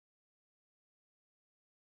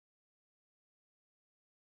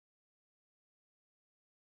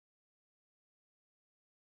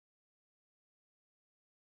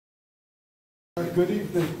Good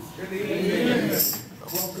evening. Good evening.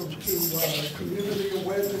 Welcome to Community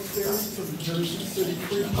Awareness Series of the Jersey City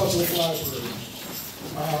Free Public Library.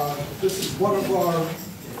 This is one of our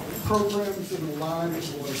programs in a line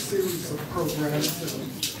or a series of programs.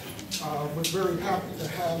 And we're very happy to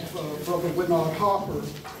have Brother Winard Harper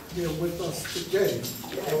here with us today.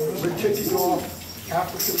 We're kicking off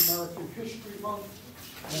African American History Month.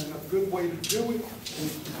 And a good way to do it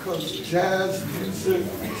is because jazz music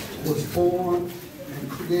was born and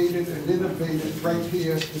created and innovated right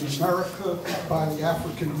here in America by the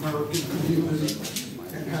African American community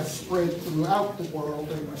and has spread throughout the world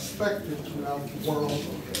and respected throughout the world.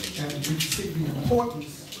 And we see the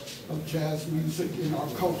importance of jazz music in our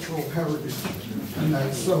cultural heritage.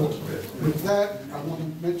 And so with that, I want to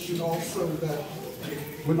mention also that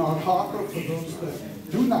Winard Harper, for those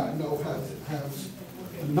that do not know, has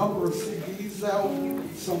a number of CDs out.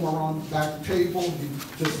 Some are on the back table. We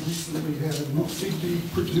just recently had a new CD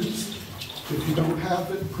produced. If you don't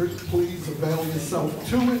have it, please avail yourself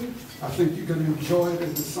to it. I think you're going to enjoy it,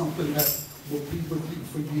 and it's something that will be with you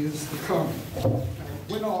for years to come.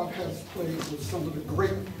 Winard has played with some of the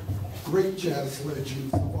great jazz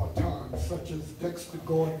legends of our time, such as Dexter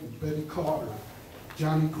Gordon, Betty Carter,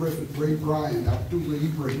 Johnny Griffith, Ray Bryant, Abdullah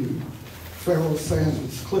Ibrahim, Pharoah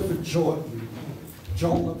Sanders, Clifford Jordan,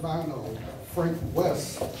 Joan Lovano, Frank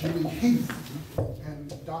West, Jimmy Heath,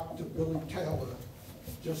 and Dr. Billy Taylor,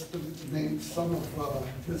 just to name some of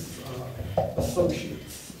his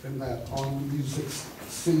associates in that on the music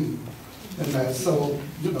scene. And that, so,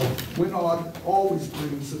 you know, Winard always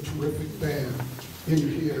brings a terrific band in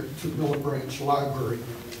here to Miller Branch Library.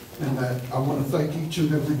 And that I want to thank each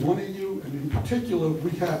and every one of you. And in particular,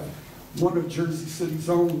 we have one of Jersey City's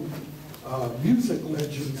own music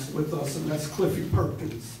legends with us, and that's Cliffy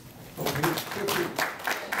Perkins. Cliffy,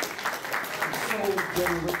 soul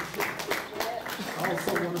generation. I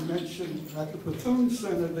also want to mention at the Bethune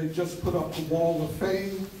Center, they just put up the Wall of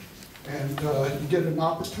Fame, and you get an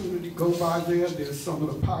opportunity to go by there. There's some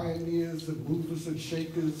of the pioneers and movers and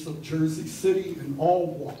shakers of Jersey City in all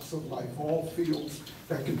walks of life, all fields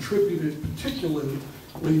that contributed particularly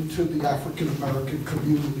to the African American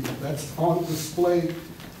community. That's on display,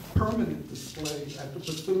 permanent display at the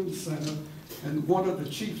Bethune Center, and one of the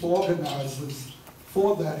chief organizers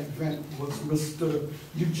for that event was Mr.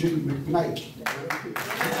 Eugene McKnight.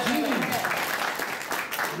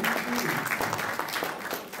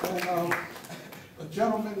 And a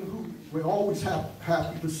gentleman who we're always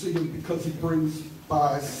happy to see him because he brings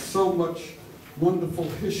by so much wonderful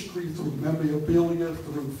history through memorabilia,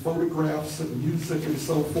 through photographs and music and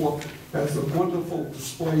so forth. Has a wonderful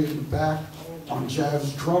display in the back on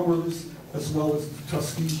jazz drummers, as well as the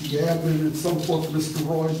Tuskegee Airmen and so forth, Mr.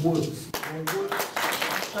 Roy Woods. Roy Woods,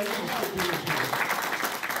 thank you for being here.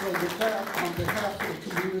 So with that, on behalf of the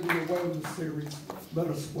Community Awareness Series, let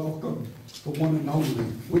us welcome the one and only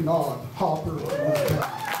Winard Harper.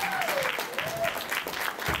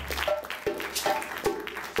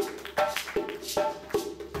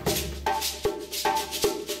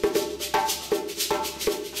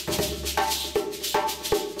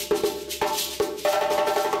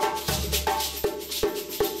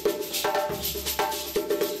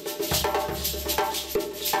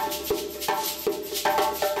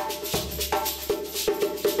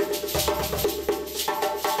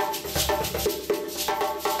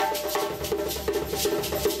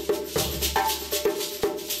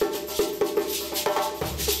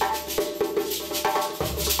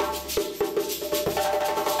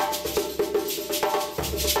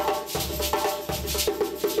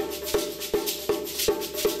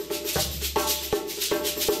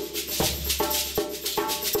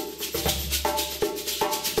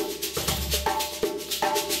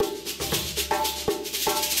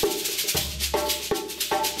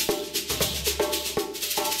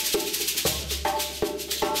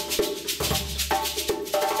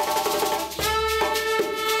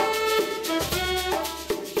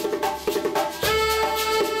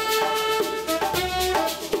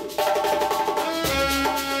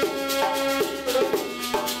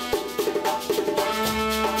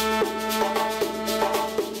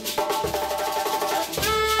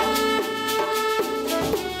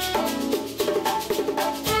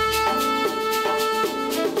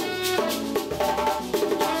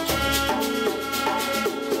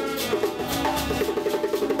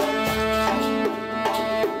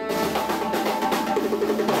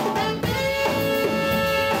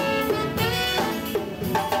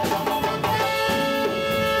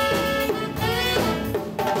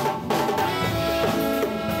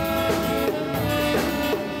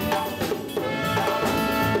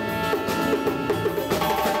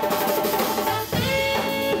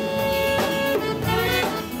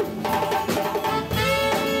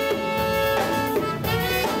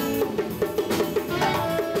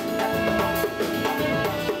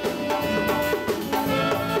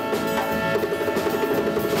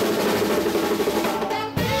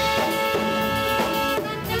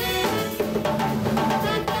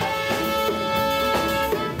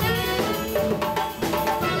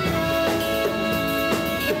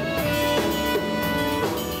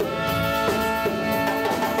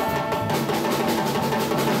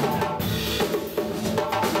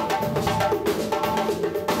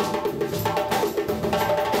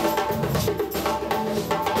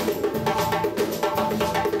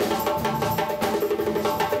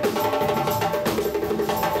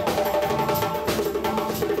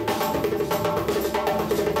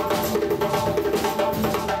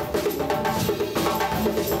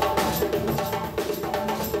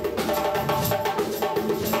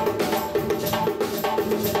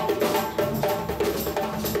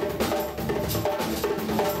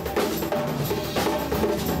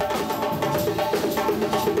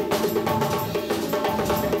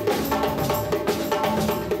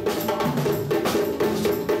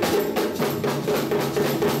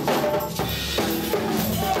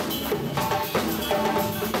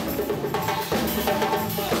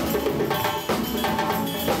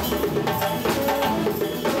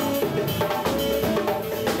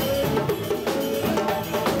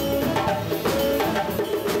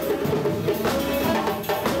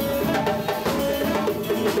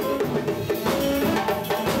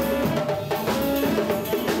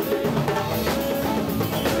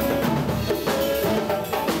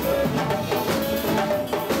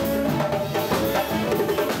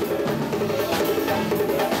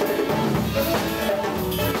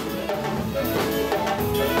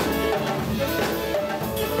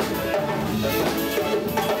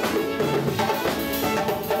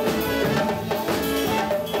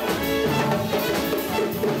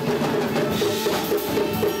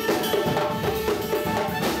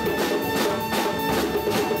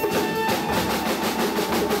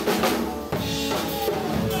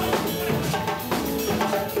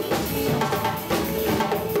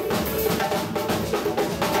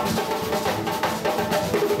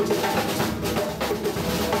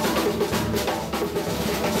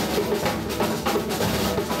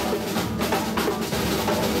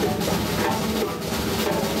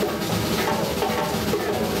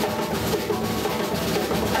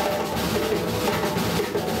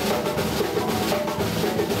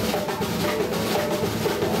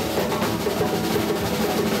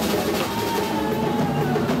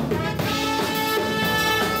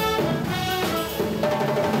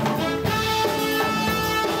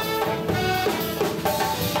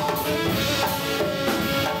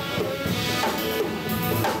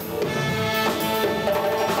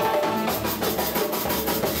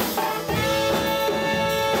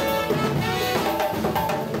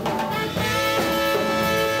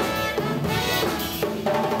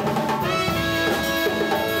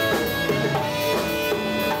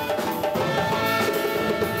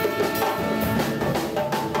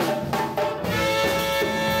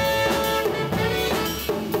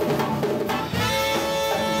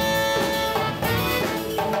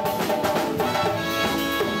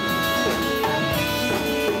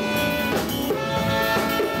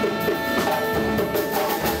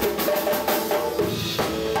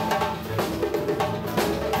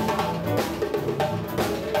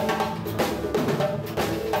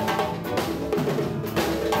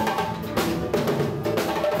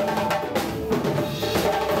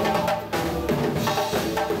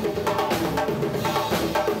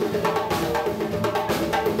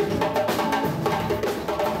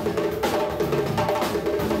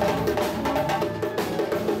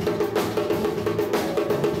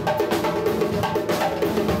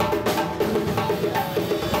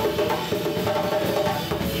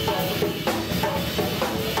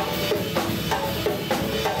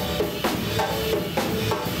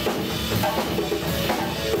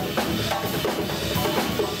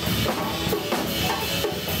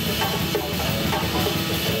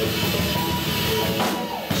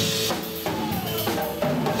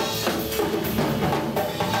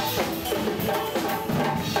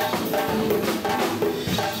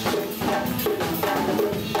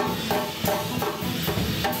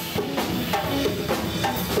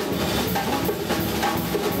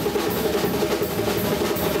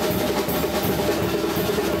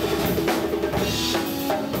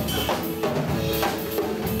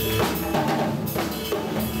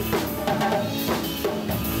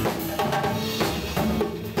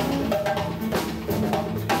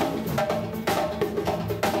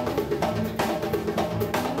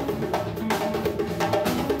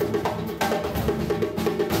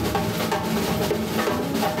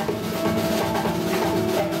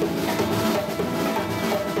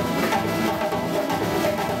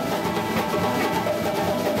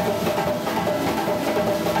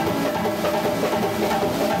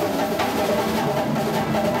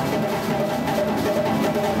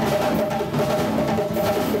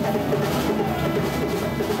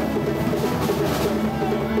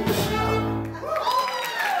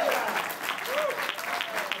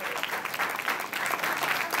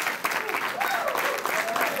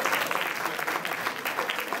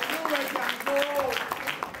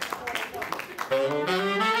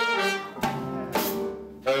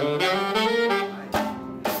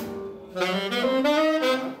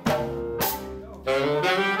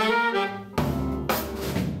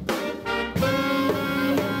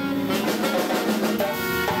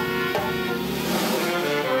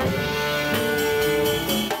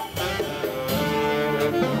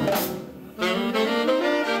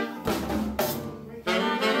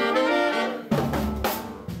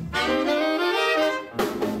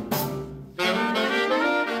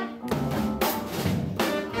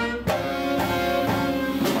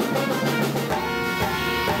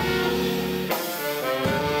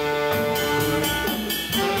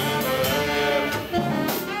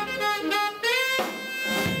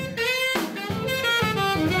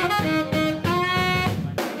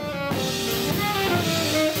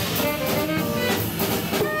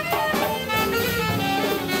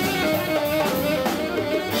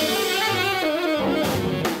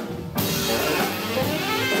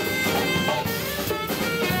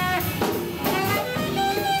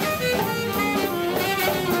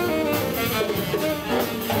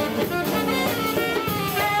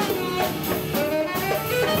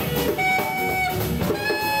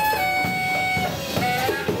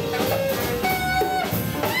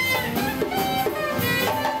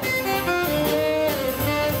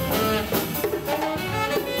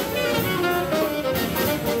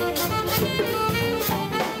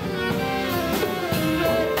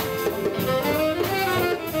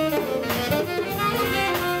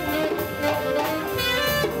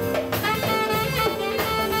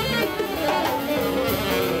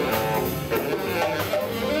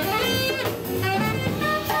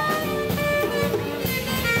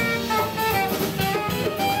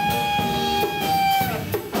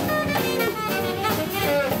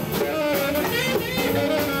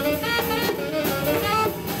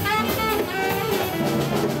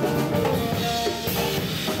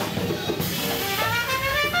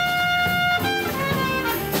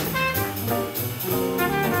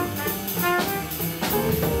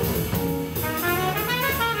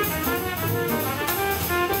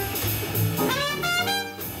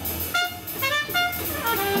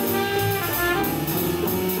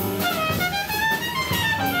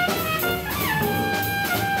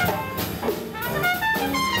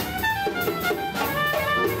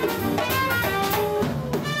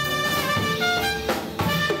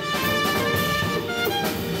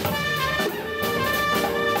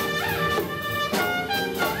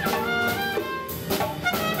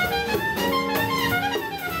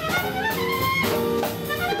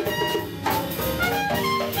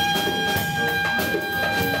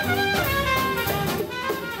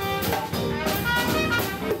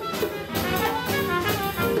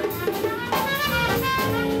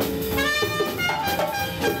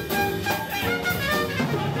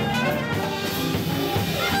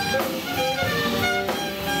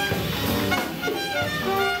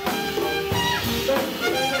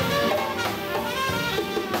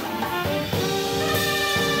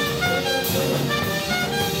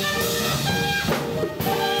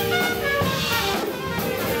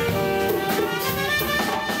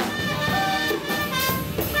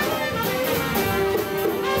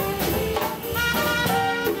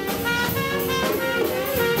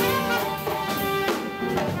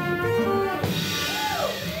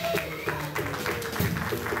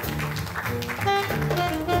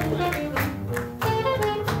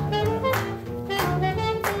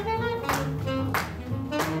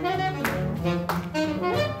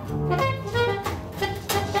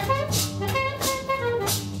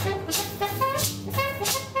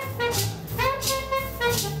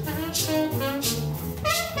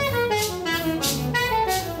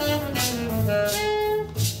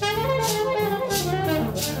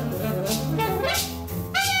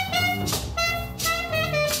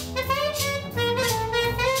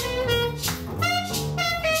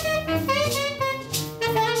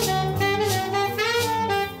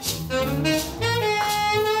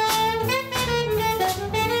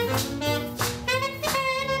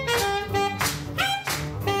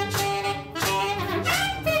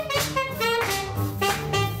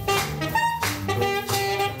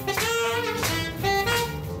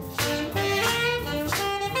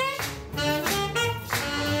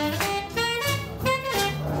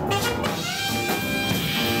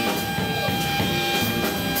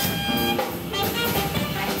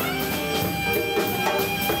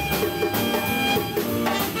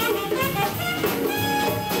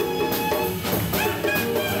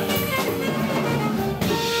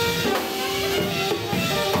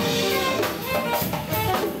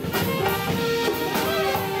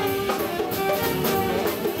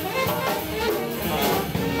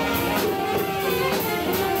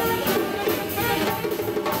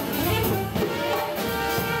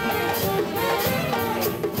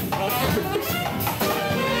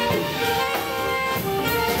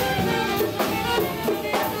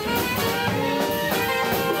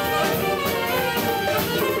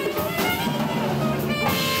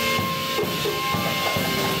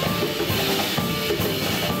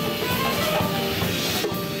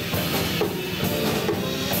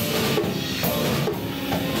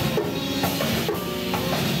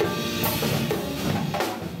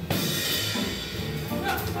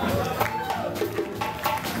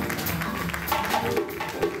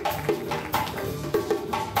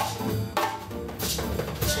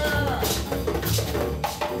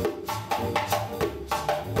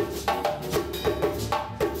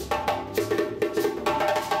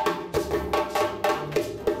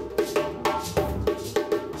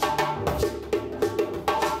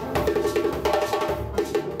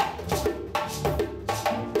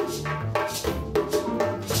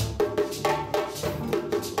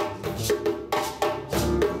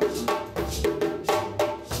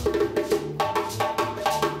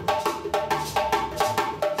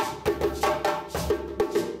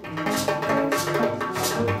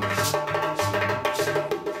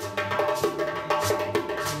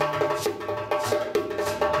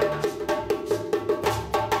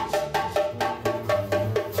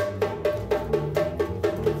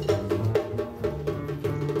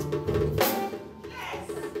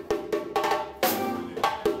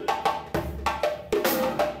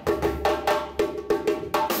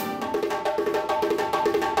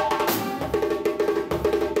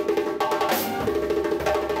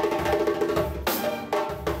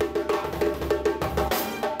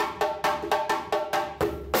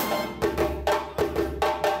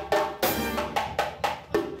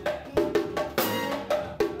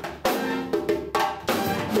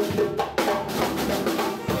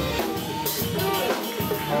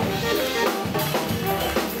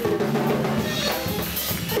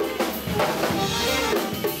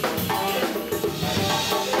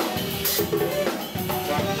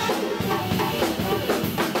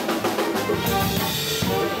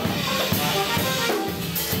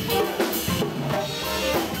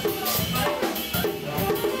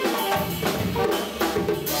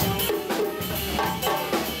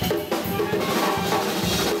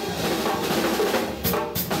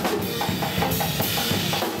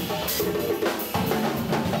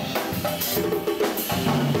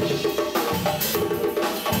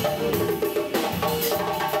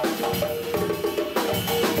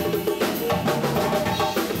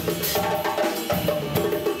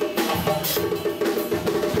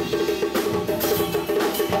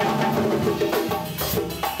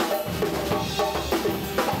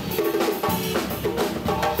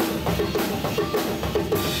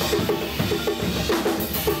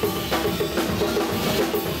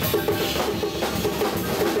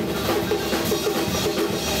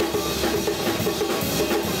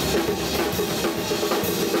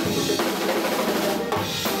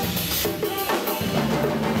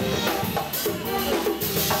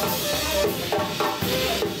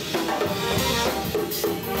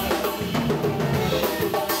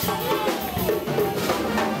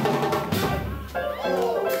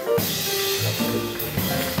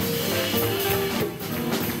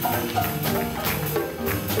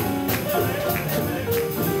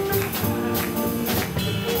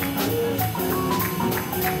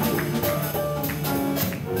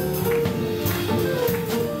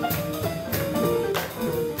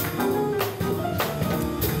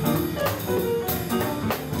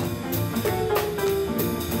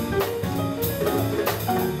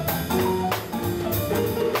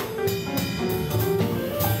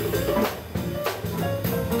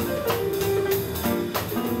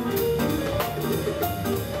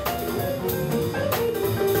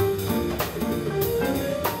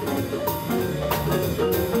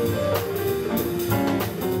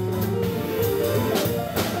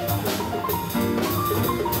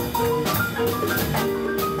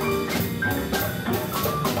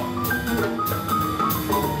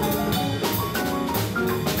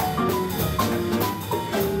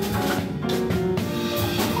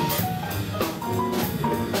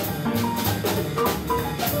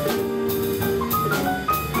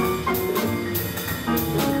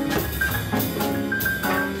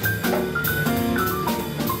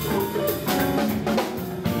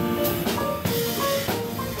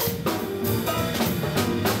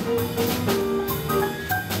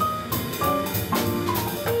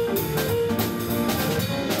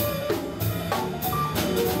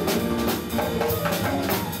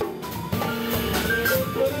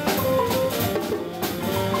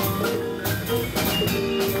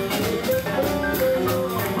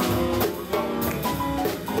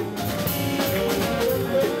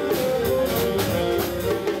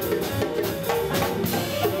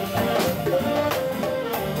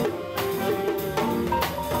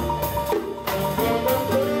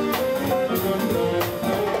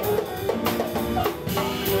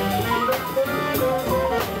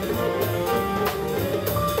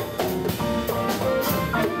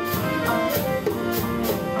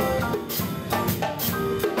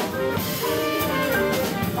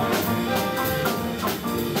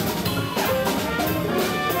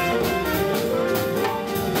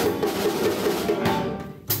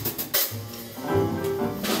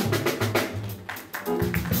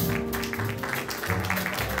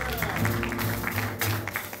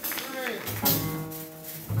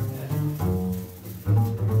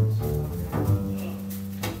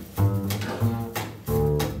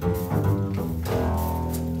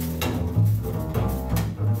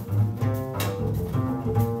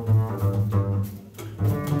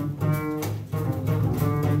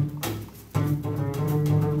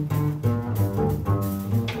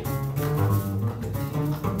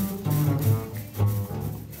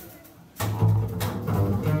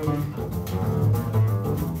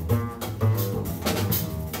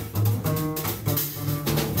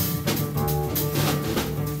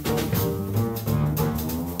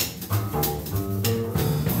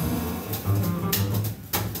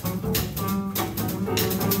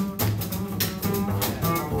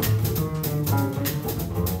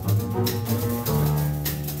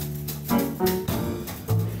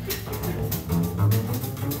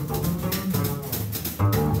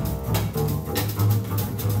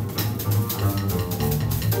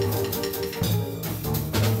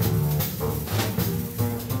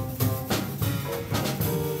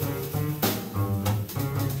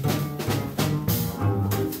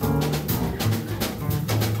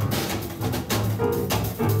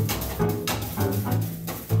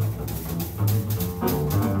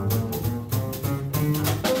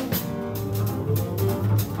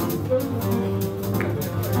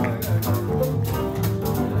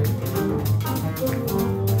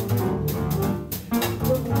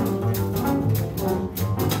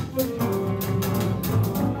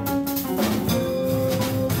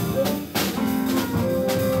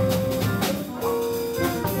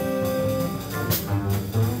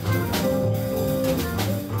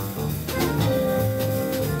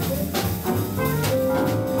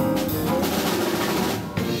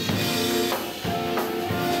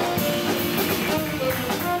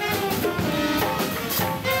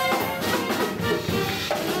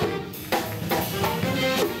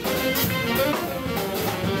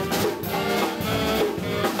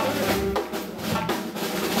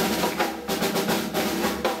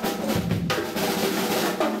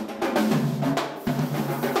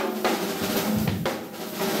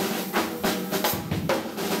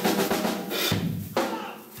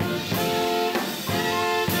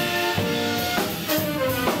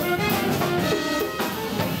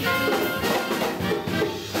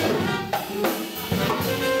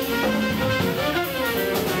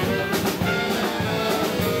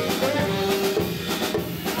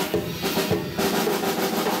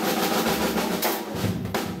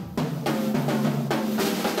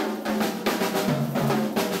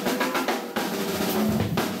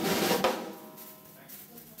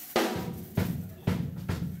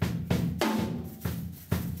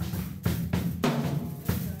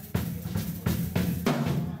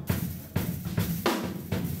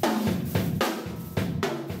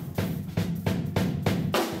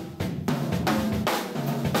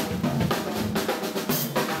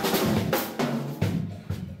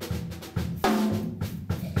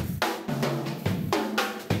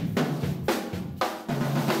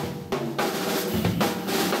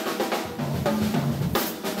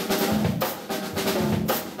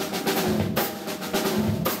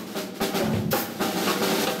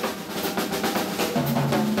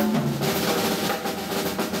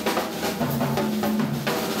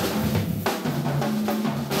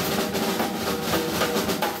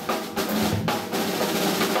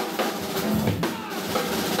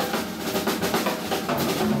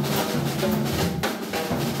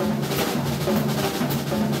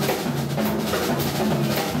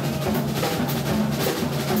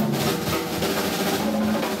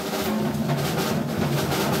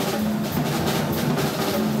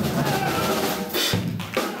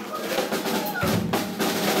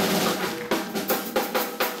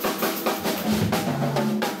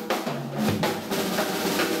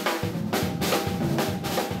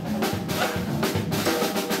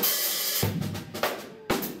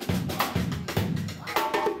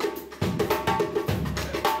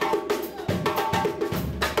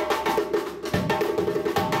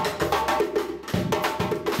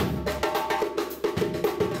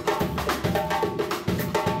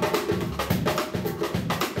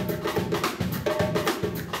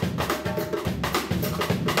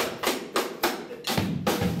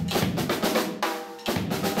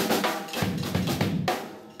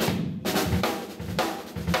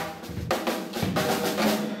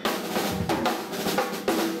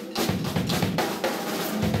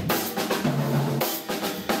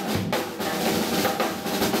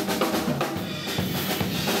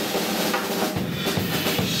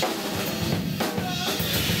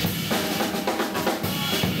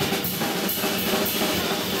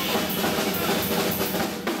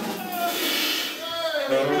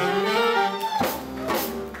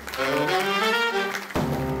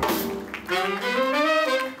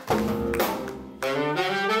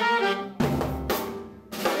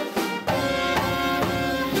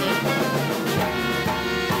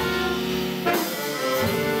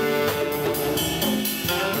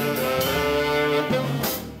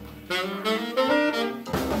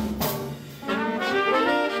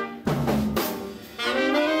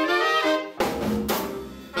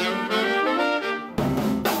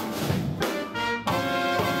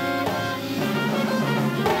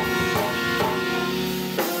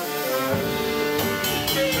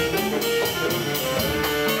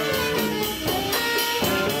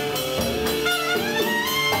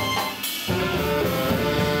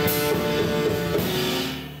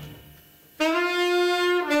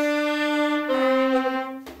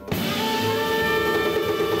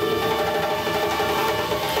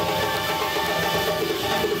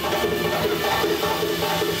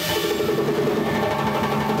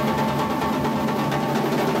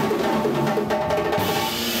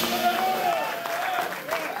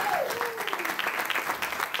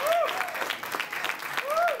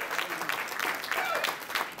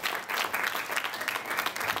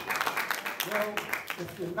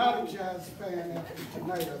 not a jazz fan after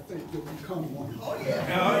tonight, I think you'll become one. Oh,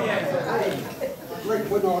 yeah. Great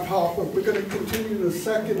Winard Harper. We're going to continue in a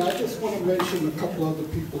second. I just want to mention a couple other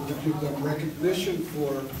people to give them recognition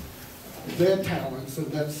for their talents, and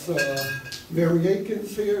that's Mary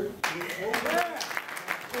Akins here.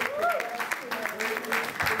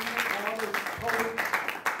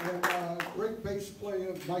 And great bass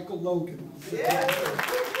player Michael Logan.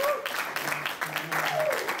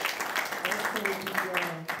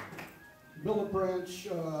 Miller Branch,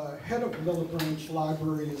 head of Miller Branch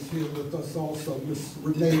Library is here with us also, Miss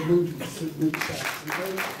Renee Moody, sitting in the back.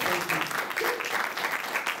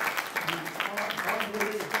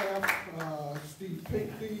 Steve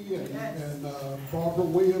Pinckney and Barbara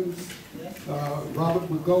Williams, Robert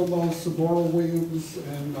Magomo, Samora Williams,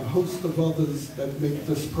 and a host of others that make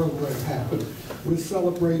this program happen. We're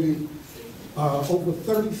celebrating over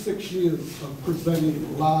 36 years of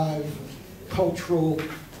presenting live cultural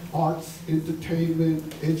arts,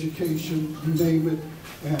 entertainment, education, you name it.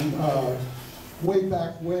 And way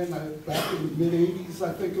back when, back in the mid-'80s,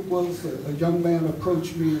 I think it was, a young man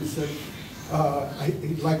approached me and said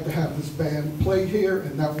he'd like to have his band play here,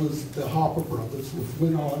 and that was the Harper Brothers with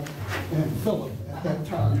Winard and Philip at that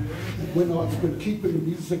time. And Winard's been keeping the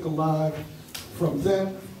music alive from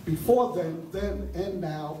then, before then and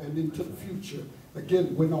now, and into the future.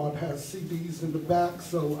 Again, Winard has CDs in the back,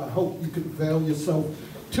 so I hope you can avail yourself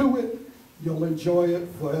to it. You'll enjoy it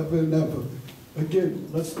forever and ever. Again,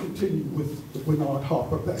 let's continue with the Winard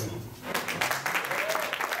Harper Band.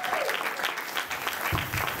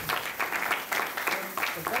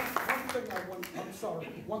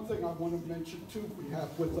 One thing I want to mention too, we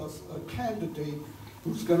have with us a candidate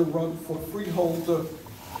who's going to run for freeholder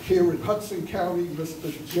here in Hudson County,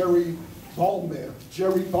 Mr. Jerry Ballman.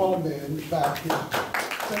 Jerry Ballman in the back here.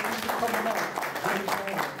 Thank you for coming out.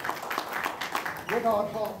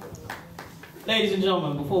 Winard Harper. Ladies and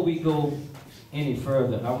gentlemen, before we go any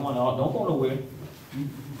further, I want to, don't go nowhere.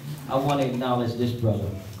 I want to acknowledge this brother,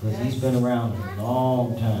 because he's been around a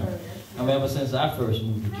long time. I mean, ever since I first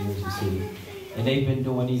moved to Jersey City, and they've been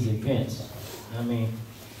doing these events. I mean,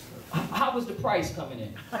 how was the price coming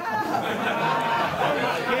in?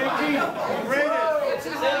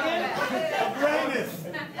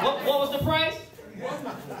 What was the price?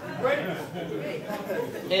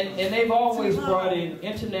 And they've always brought in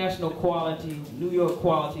international quality, New York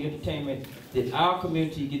quality entertainment that our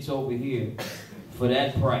community gets over here for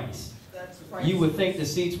that price. You would think the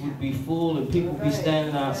seats would be full and people would be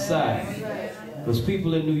standing outside. Because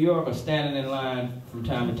people in New York are standing in line from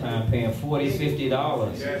time to time paying $40,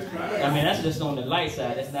 $50. I mean, that's just on the light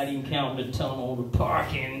side. That's not even counting the tunnel, the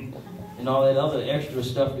parking, and all that other extra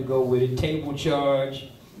stuff to go with it. Table charge,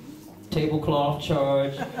 tablecloth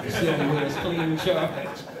charge, the silverware is clean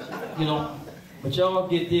charge, you know. But y'all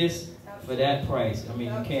get this for that price. I mean,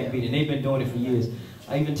 you can't beat it. And they've been doing it for years.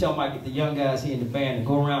 I even tell the young guys here in the band to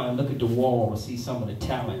go around and look at the wall and see some of the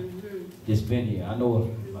talent that's been here. I know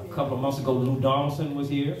a couple of months ago, Lou Donaldson was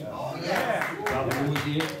here. Oh, yeah. Robert Lou was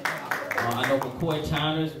here. I know McCoy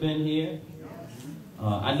Tyner's been here.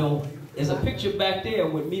 I know there's a picture back there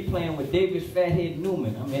with me playing with David Fathead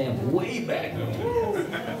Newman. I mean, way back there.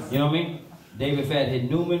 You know what I mean? David Fathead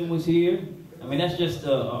Newman was here. I mean, that's just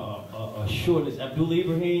a short list. Abdul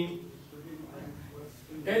Ibrahim.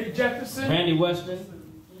 Eddie Jefferson. Randy Weston.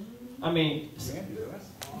 I mean,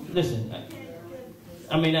 listen.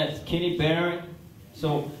 I mean, that's Kenny Barron.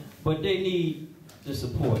 So, but they need the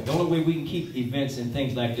support. The only way we can keep events and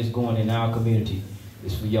things like this going in our community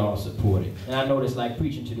is for y'all to support it. And I know it's like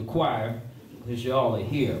preaching to the choir, because y'all are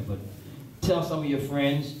here, but tell some of your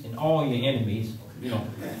friends and all your enemies, you know,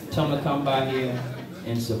 tell them to come by here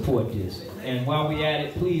and support this. And while we at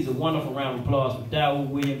it, please, a wonderful round of applause for Dawood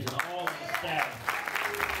Williams and all of the staff.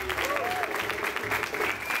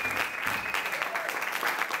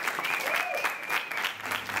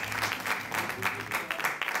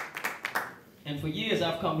 And for years,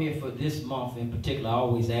 I've come here for this month in particular. I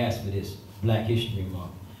always ask for this Black History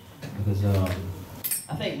Month, because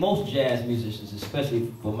I think most jazz musicians,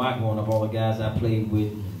 especially for my growing up, all the guys I played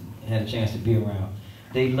with and had a chance to be around,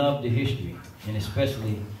 they love the history, and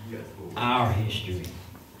especially our history.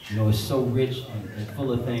 You know, it's so rich and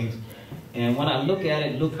full of things. And when I look at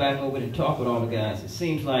it, look back over it and talk with all the guys, it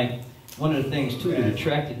seems like one of the things too that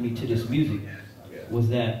attracted me to this music was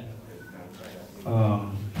that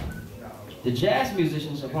the jazz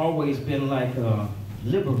musicians have always been like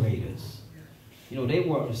liberators. You know, they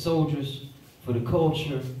were the soldiers for the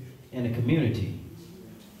culture and the community,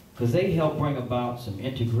 because they helped bring about some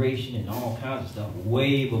integration and all kinds of stuff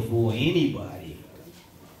way before anybody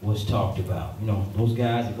was talked about. You know, those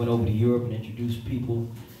guys that went over to Europe and introduced people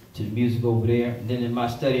to the music over there. And then in my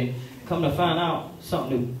studying, come to find out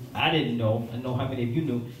something that I didn't know. I know how many of you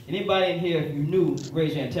knew. Anybody in here, if you knew,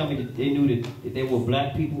 raise your hand, tell me that they knew that there were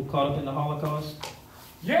black people caught up in the Holocaust?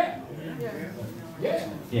 Yeah. Yeah.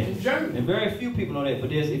 In Germany. And very few people know that,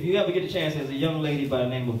 but if you ever get a chance, there's a young lady by the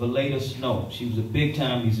name of Valeda Snow. She was a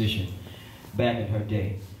big-time musician back in her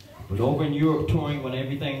day. But over in Europe touring, when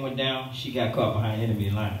everything went down, she got caught behind enemy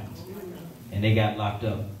lines. And they got locked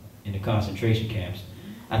up in the concentration camps.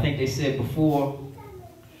 I think they said before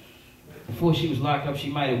she was locked up, she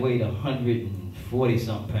might have weighed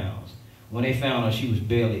 140-something pounds. When they found her, she was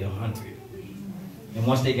barely 100. And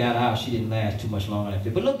once they got out, she didn't last too much longer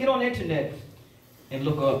after. But look, get on the internet and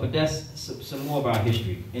look up, but that's some more of our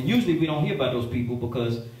history. And usually we don't hear about those people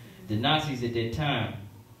because the Nazis at that time,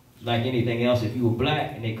 like anything else, if you were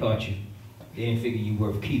black and they caught you, they didn't figure you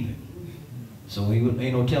worth keeping. So ain't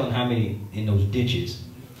no telling how many in those ditches.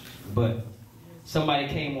 But somebody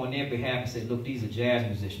came on their behalf and said, look, these are jazz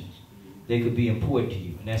musicians. They could be important to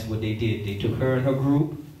you. And that's what they did. They took her and her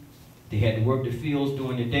group. They had to work the fields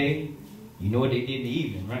during the day. You know what they did in the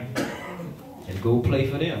evening, right? Had to go play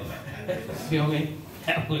for them. Feel me?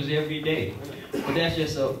 That was every day. But that's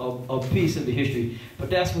just a piece of the history. But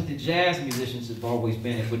that's what the jazz musicians have always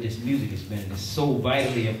been, and what this music has been. It's so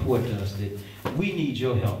vitally important to us that we need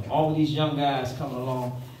your help. All of these young guys coming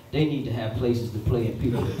along, they need to have places to play and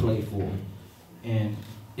people to play for. And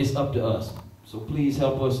it's up to us. So please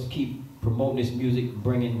help us keep promoting this music,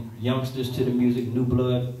 bringing youngsters to the music, new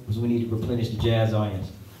blood, because we need to replenish the jazz audience.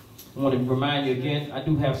 I want to remind you again, I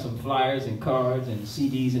do have some flyers and cards and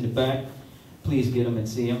CDs in the back. Please get them and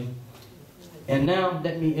see them. And now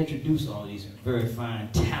let me introduce all these very fine,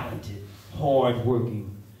 talented,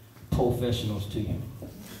 hard-working professionals to you.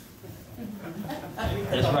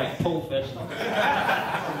 That's right, professionals.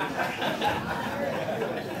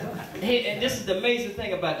 Hey, and this is the amazing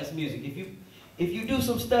thing about this music. If you do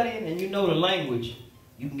some studying and you know the language,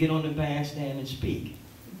 you can get on the bandstand and speak.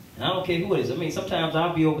 And I don't care who it is. I mean, sometimes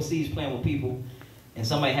I'll be overseas playing with people and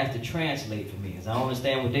somebody has to translate for me. Because I don't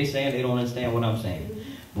understand what they're saying, they don't understand what I'm saying.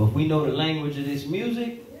 But if we know the language of this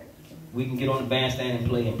music, we can get on the bandstand and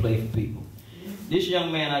play for people. This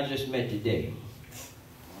young man I just met today,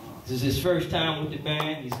 this is his first time with the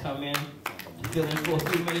band. He's come in to fill in for a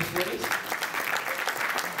few minutes with us.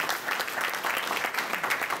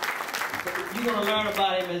 So you're going to learn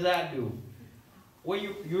about him as I do. Where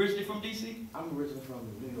you originally from D.C.? I'm originally from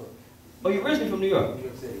New York. Oh, you're originally from New York? New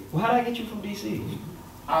York City. Well, how did I get you from D.C.?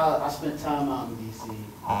 I spent time out in D.C.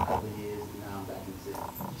 a couple of years, and now I'm back in the city.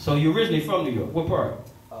 So you're originally from New York? What part?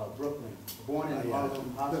 Brooklyn. Born in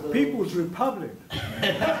Harlem Hospital. The People's Republic.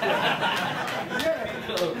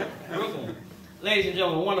 Brooklyn. Ladies and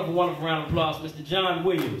gentlemen, wonderful, wonderful round of applause, Mr. John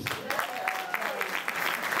Williams.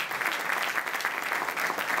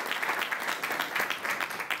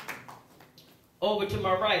 Over to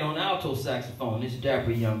my right on alto saxophone, this dapper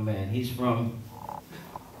young man. He's probably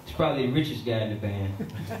the richest guy in the band.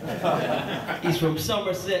 He's from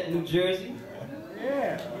Somerset, New Jersey.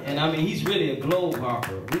 Yeah. And I mean, he's really a globe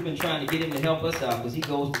hopper. We've been trying to get him to help us out because he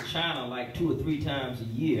goes to China like 2 or 3 times a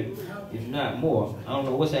year, if not more. I don't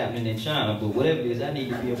know what's happening in China, but whatever it is, I need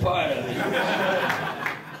to be a part of it.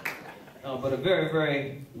 But a very,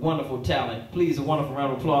 very wonderful talent. Please, a wonderful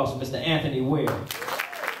round of applause for Mr. Anthony Ware.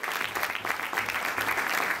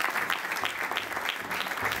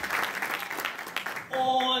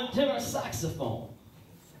 On tenor saxophone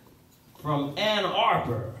from Ann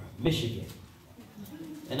Arbor, Michigan.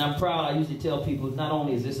 And I'm proud, I usually tell people, not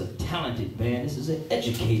only is this a talented band, this is an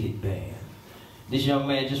educated band. This young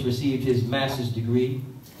man just received his master's degree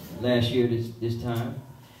last year this time.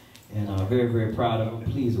 And I'm very, very proud of him.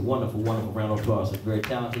 Please, a wonderful, wonderful round of applause. Very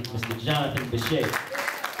talented Mr. Jonathan Bechet.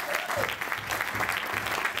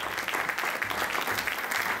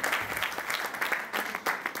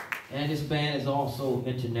 And this band is also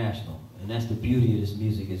international. And that's the beauty of this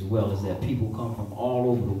music as well, is that people come from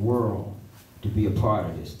all over the world to be a part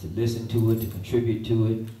of this, to listen to it, to contribute to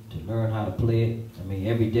it, to learn how to play it. I mean,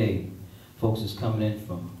 every day, folks is coming in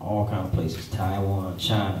from all kinds of places, Taiwan,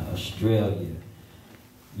 China, Australia,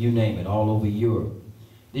 you name it, all over Europe.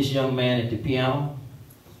 This young man at the piano,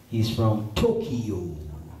 he's from Tokyo,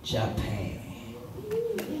 Japan.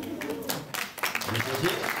 This is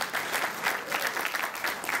it.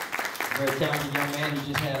 Very talented young man.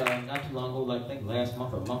 He just had, not too long ago, like I think last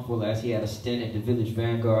month or a month before last, he had a stint at the Village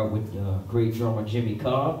Vanguard with great drummer Jimmy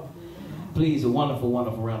Cobb. Please, a wonderful,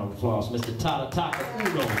 wonderful round of applause, Mr. Tadataka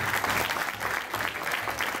Uno.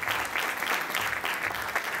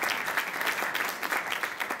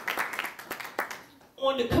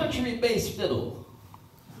 On the country bass fiddle,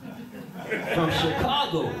 from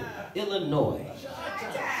Chicago, Illinois.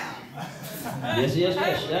 Yes, yes,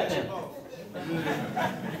 yes, shut down.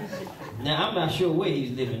 Now, I'm not sure where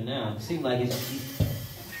he's living now. It seems like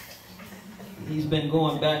he's been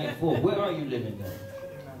going back and forth. Where are you living now?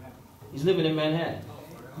 He's living in Manhattan.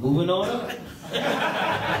 Moving on up.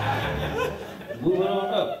 Moving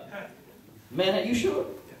on up. Manhattan, you sure?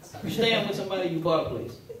 You staying with somebody, you bought a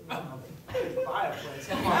place? Buy a place,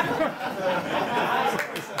 come on.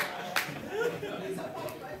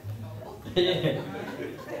 Yeah.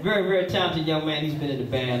 Very, very talented young man. He's been in the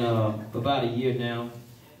band for about a year now.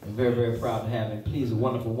 I'm very, very proud to have him. Please, a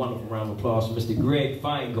wonderful, wonderful round of applause for Mr. Greg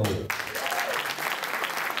Feingold.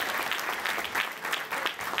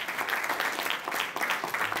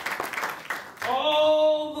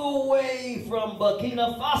 All the way from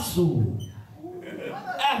Burkina Faso,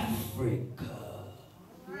 Africa.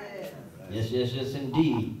 Yes, yes, yes,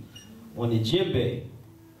 indeed. On the djembe.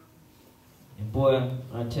 And boy,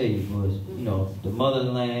 I tell you, boys, you know, the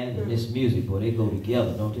motherland and this music, boy, they go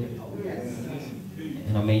together, don't they?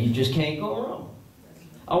 And I mean, you just can't go wrong.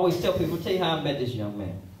 I always tell people, I'll tell you how I met this young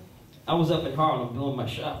man. I was up in Harlem doing my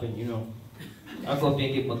shopping, you know. I go up there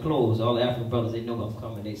and get my clothes. All the African brothers, they know I'm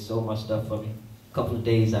coming. They sold my stuff for me. A couple of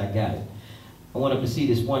days, I got it. I went up to see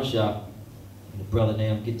this one shop. And the brother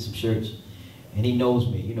there, I'm getting some shirts. And he knows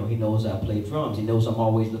me, you know, he knows I play drums. He knows I'm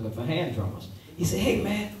always looking for hand drummers. He said, hey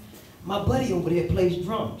man, my buddy over there plays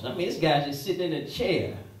drums. I mean, this guy's just sitting in a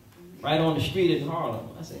chair right on the street in Harlem.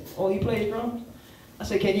 I said, oh, he plays drums? I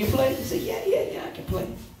said, can you play? He said, yeah, I can play.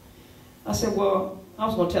 I said, well, I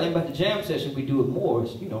was going to tell him about the jam session we do at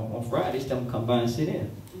Moore's, you know, on Fridays, tell him to come by and sit in.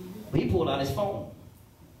 But he pulled out his phone.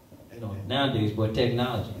 You know, nowadays, boy,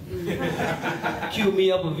 technology. Cue me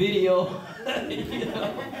up a video, you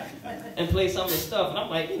know, and play some of his stuff. And I'm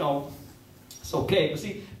like, you know, it's okay. But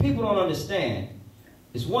see, people don't understand.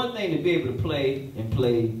 It's one thing to be able to play,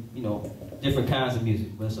 you know, different kinds of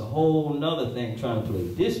music. But it's a whole nother thing trying to play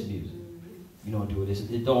this music. You know, do this.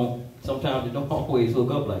 Sometimes it don't always hook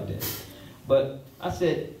up like that. But I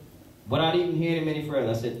said, without even hearing him any further,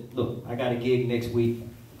 I said, look, I got a gig next week.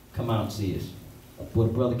 Come out and see us. Well,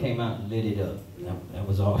 the brother came out and lit it up. That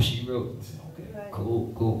was all she wrote. Okay,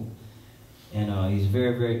 cool. And he's a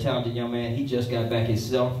very, very talented young man. He just got back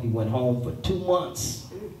himself. He went home for 2 months.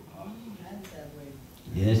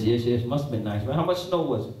 Yes. Must have been nice. How much snow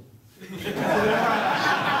was it?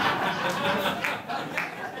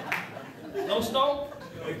 No snow?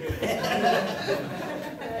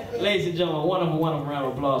 Ladies and gentlemen, wonderful round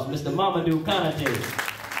of applause for Mr. Mamadou Kanate.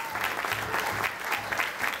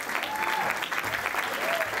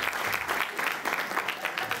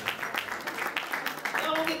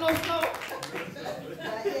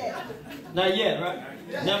 Not yet, right?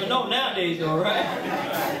 Never know nowadays, though, right?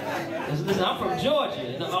 Listen, I'm from Georgia,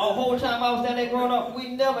 and the whole time I was down there growing up,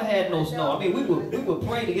 we never had no snow. I mean, we would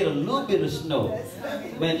pray to get a little bit of snow.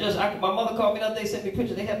 Man, my mother called me the other day, sent me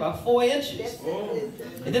pictures. They had about 4 inches,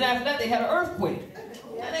 and then after that, they had an earthquake.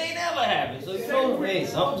 That ain't never happened. So you know, hey,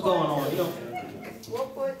 something's going on, you know.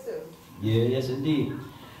 1.2. Yeah, yes, indeed.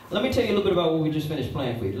 Let me tell you a little bit about what we just finished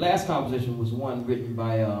playing for you. The last composition was one written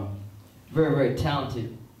by a very, very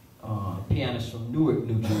talented pianist from Newark,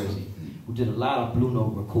 New Jersey, who did a lot of Blue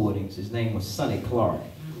Note recordings. His name was Sonny Clark.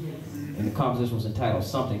 And the composition was entitled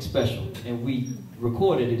Something Special. And we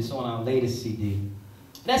recorded it. It's on our latest CD.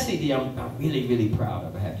 That CD I'm really, really proud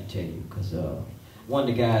of, I have to tell you, because one of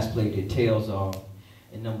the guys played their tails off.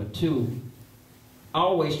 And number 2, I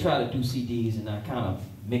always try to do CDs and I kind of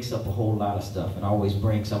mix up a whole lot of stuff. And I always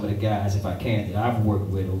bring some of the guys, if I can, that I've worked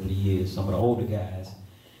with over the years, some of the older guys.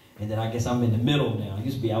 And then I guess I'm in the middle now. It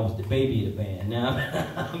used to be I was the baby of the band. Now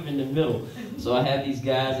I'm in the middle. So I have these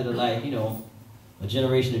guys that are like, you know, a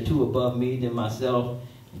generation or 2 above me, then myself,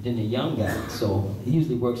 and then the young guys. So it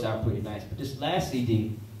usually works out pretty nice. But this last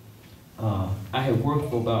CD, I had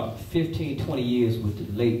worked for about 15, 20 years with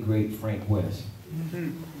the late, great Frank West.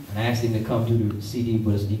 And I asked him to come do the CD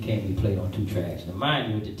with us, and he came and he played on 2 tracks. Now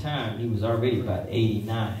mind you, at the time, he was already about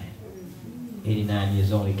 89. 89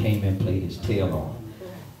 years old, he came and played his tail off.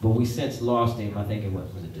 But we since lost him, I think it was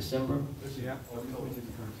it December? Yeah.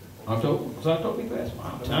 October? Was October he passed?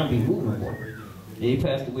 Wow, time be moving, boy. Yeah, he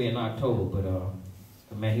passed away in October,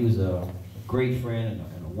 but man, he was a great friend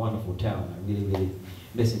and a wonderful talent. I really, really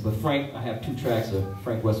miss him. But Frank, I have 2 tracks of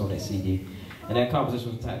Frank West on that CD, and that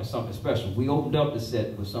composition was entitled Something Special. We opened up the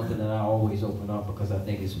set with something that I always open up because I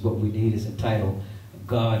think it's what we need. It's entitled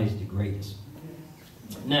God is the Greatest.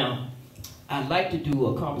 Now, I'd like to do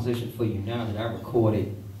a composition for you now that I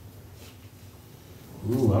recorded.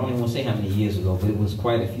 I don't even want to say how many years ago, but it was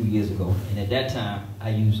quite a few years ago. And at that time, I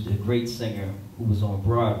used a great singer who was on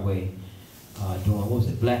Broadway doing, what was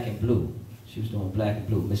it, Black and Blue. She was doing Black and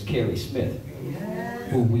Blue. Miss Carrie Smith,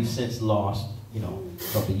 who we since lost, you know,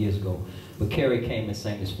 a couple of years ago. But Carrie came and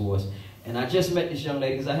sang this for us. And I just met this young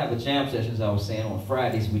lady because I have a jam session, as I was saying, on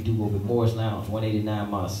Fridays we do over at Moore's Lounge, 189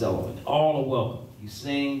 Monticello. And all are welcome. You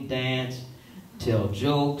sing, dance, tell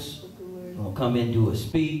jokes, you know, come in, do a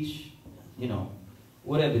speech, you know,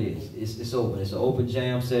 whatever it is. It's open. It's an open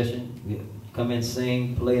jam session. We come in,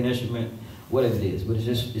 sing, play an instrument, whatever it is. But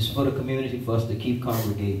it's for the community, for us to keep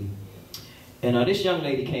congregating. And this young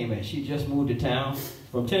lady came in. She just moved to town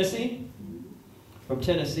from Tennessee. From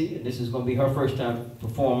Tennessee, and this is going to be her first time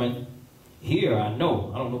performing here. I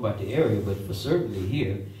know. I don't know about the area, but for certainly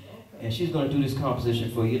here. And she's going to do this composition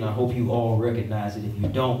for you, and I hope you all recognize it. If you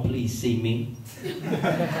don't, please see me.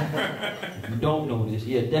 If you don't know this,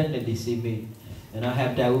 yeah, definitely see me. And I'll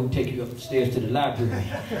have Dawood take you upstairs to the library.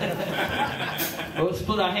 But let's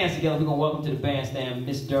put our hands together. We're going to welcome to the bandstand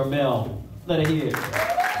Miss Dermel. Let her hear it.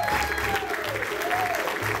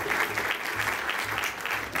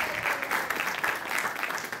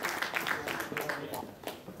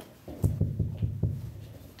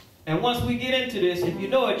 And once we get into this, if you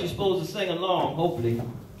know it, you're supposed to sing along, hopefully.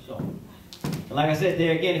 So, and like I said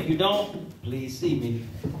there again, if you don't, please see me.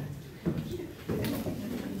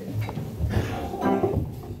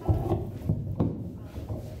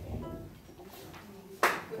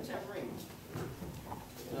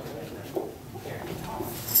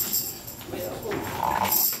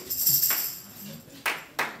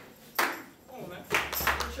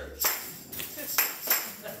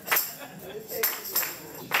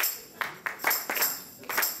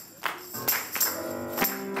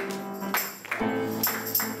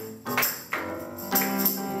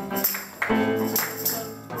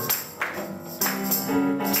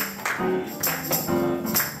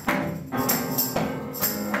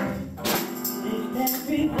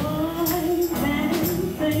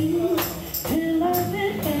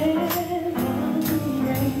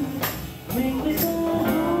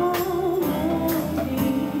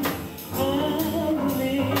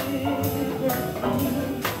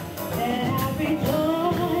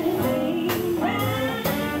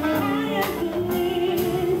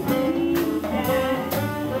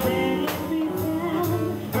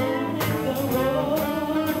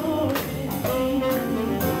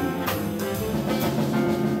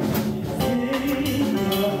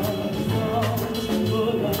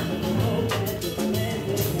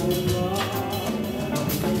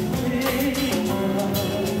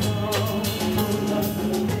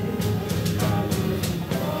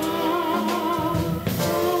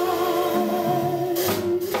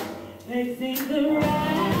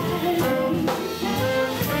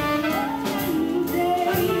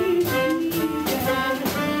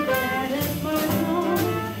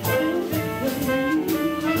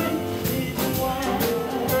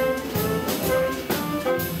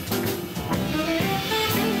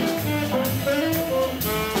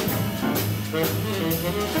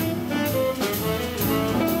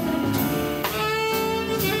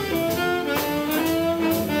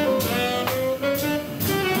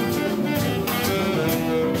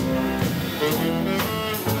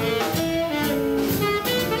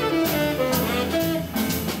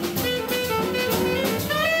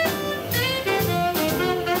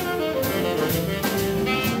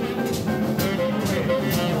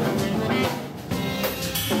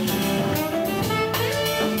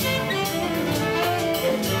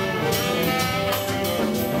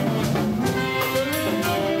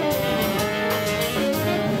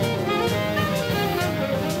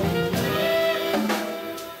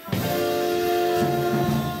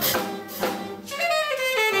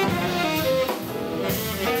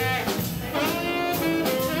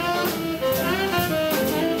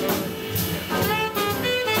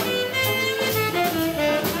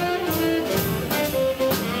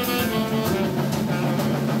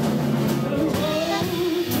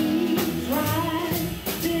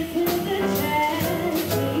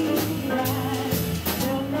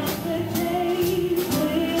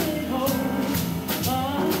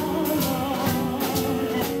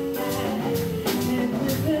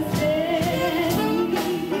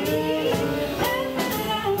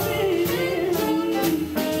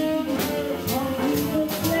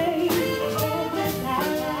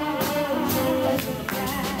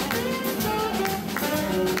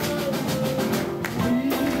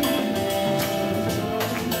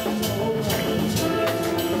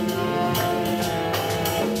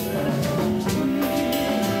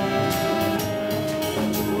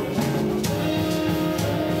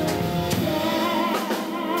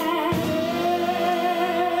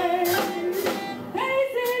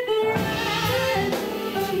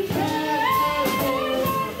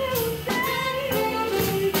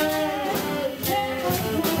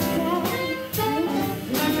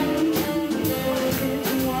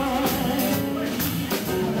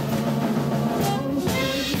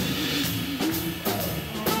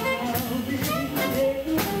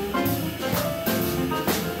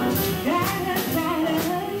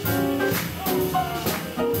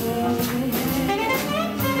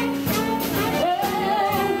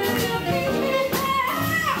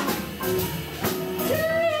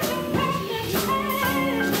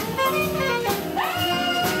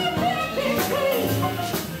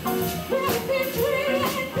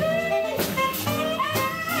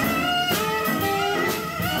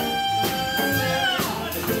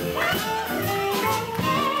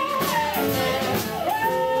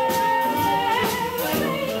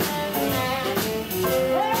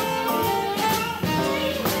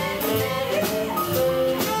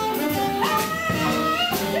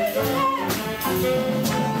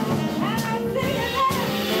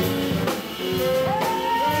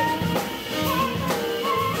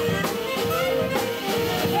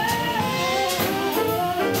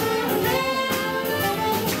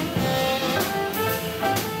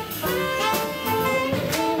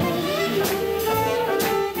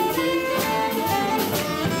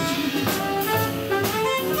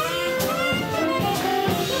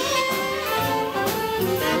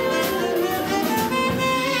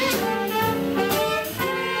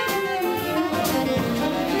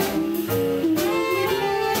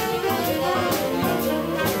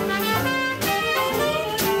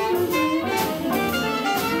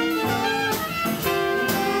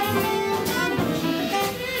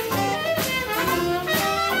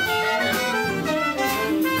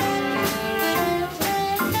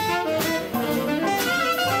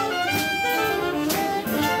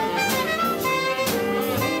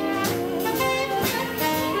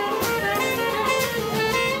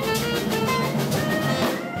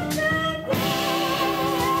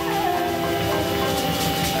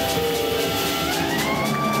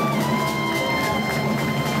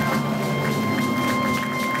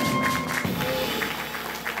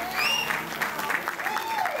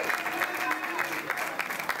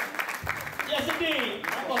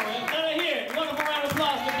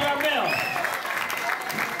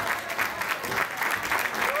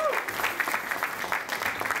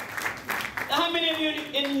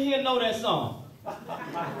 in here know that song?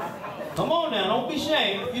 Come on now, don't be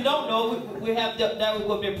ashamed. If you don't know, we have that was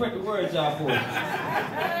what they print the words out for.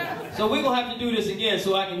 So we're gonna have to do this again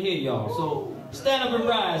so I can hear y'all. So stand up and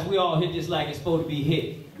rise. We all hit this like it's supposed to be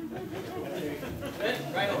hit.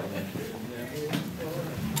 Right on.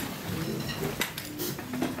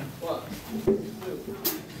 1,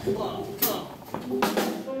 2, 1, come.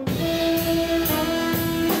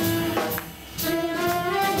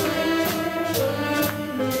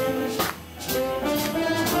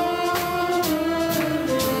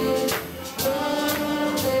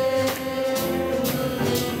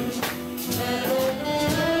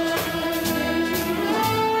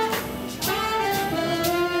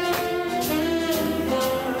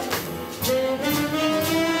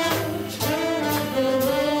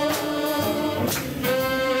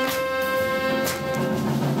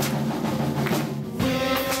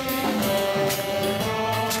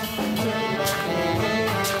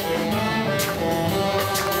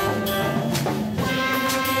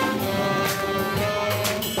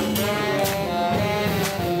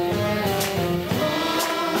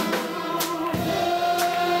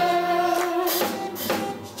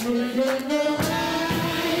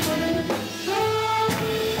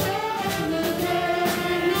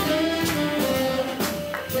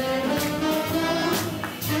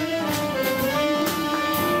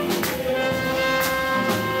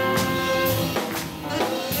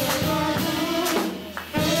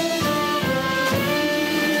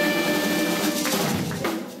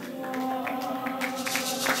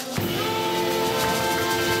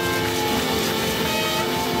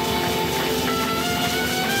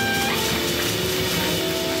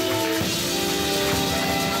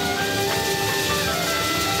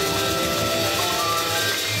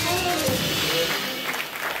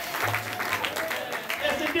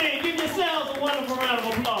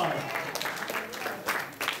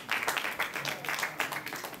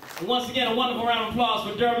 Once again, a wonderful round of applause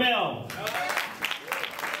for Dermel.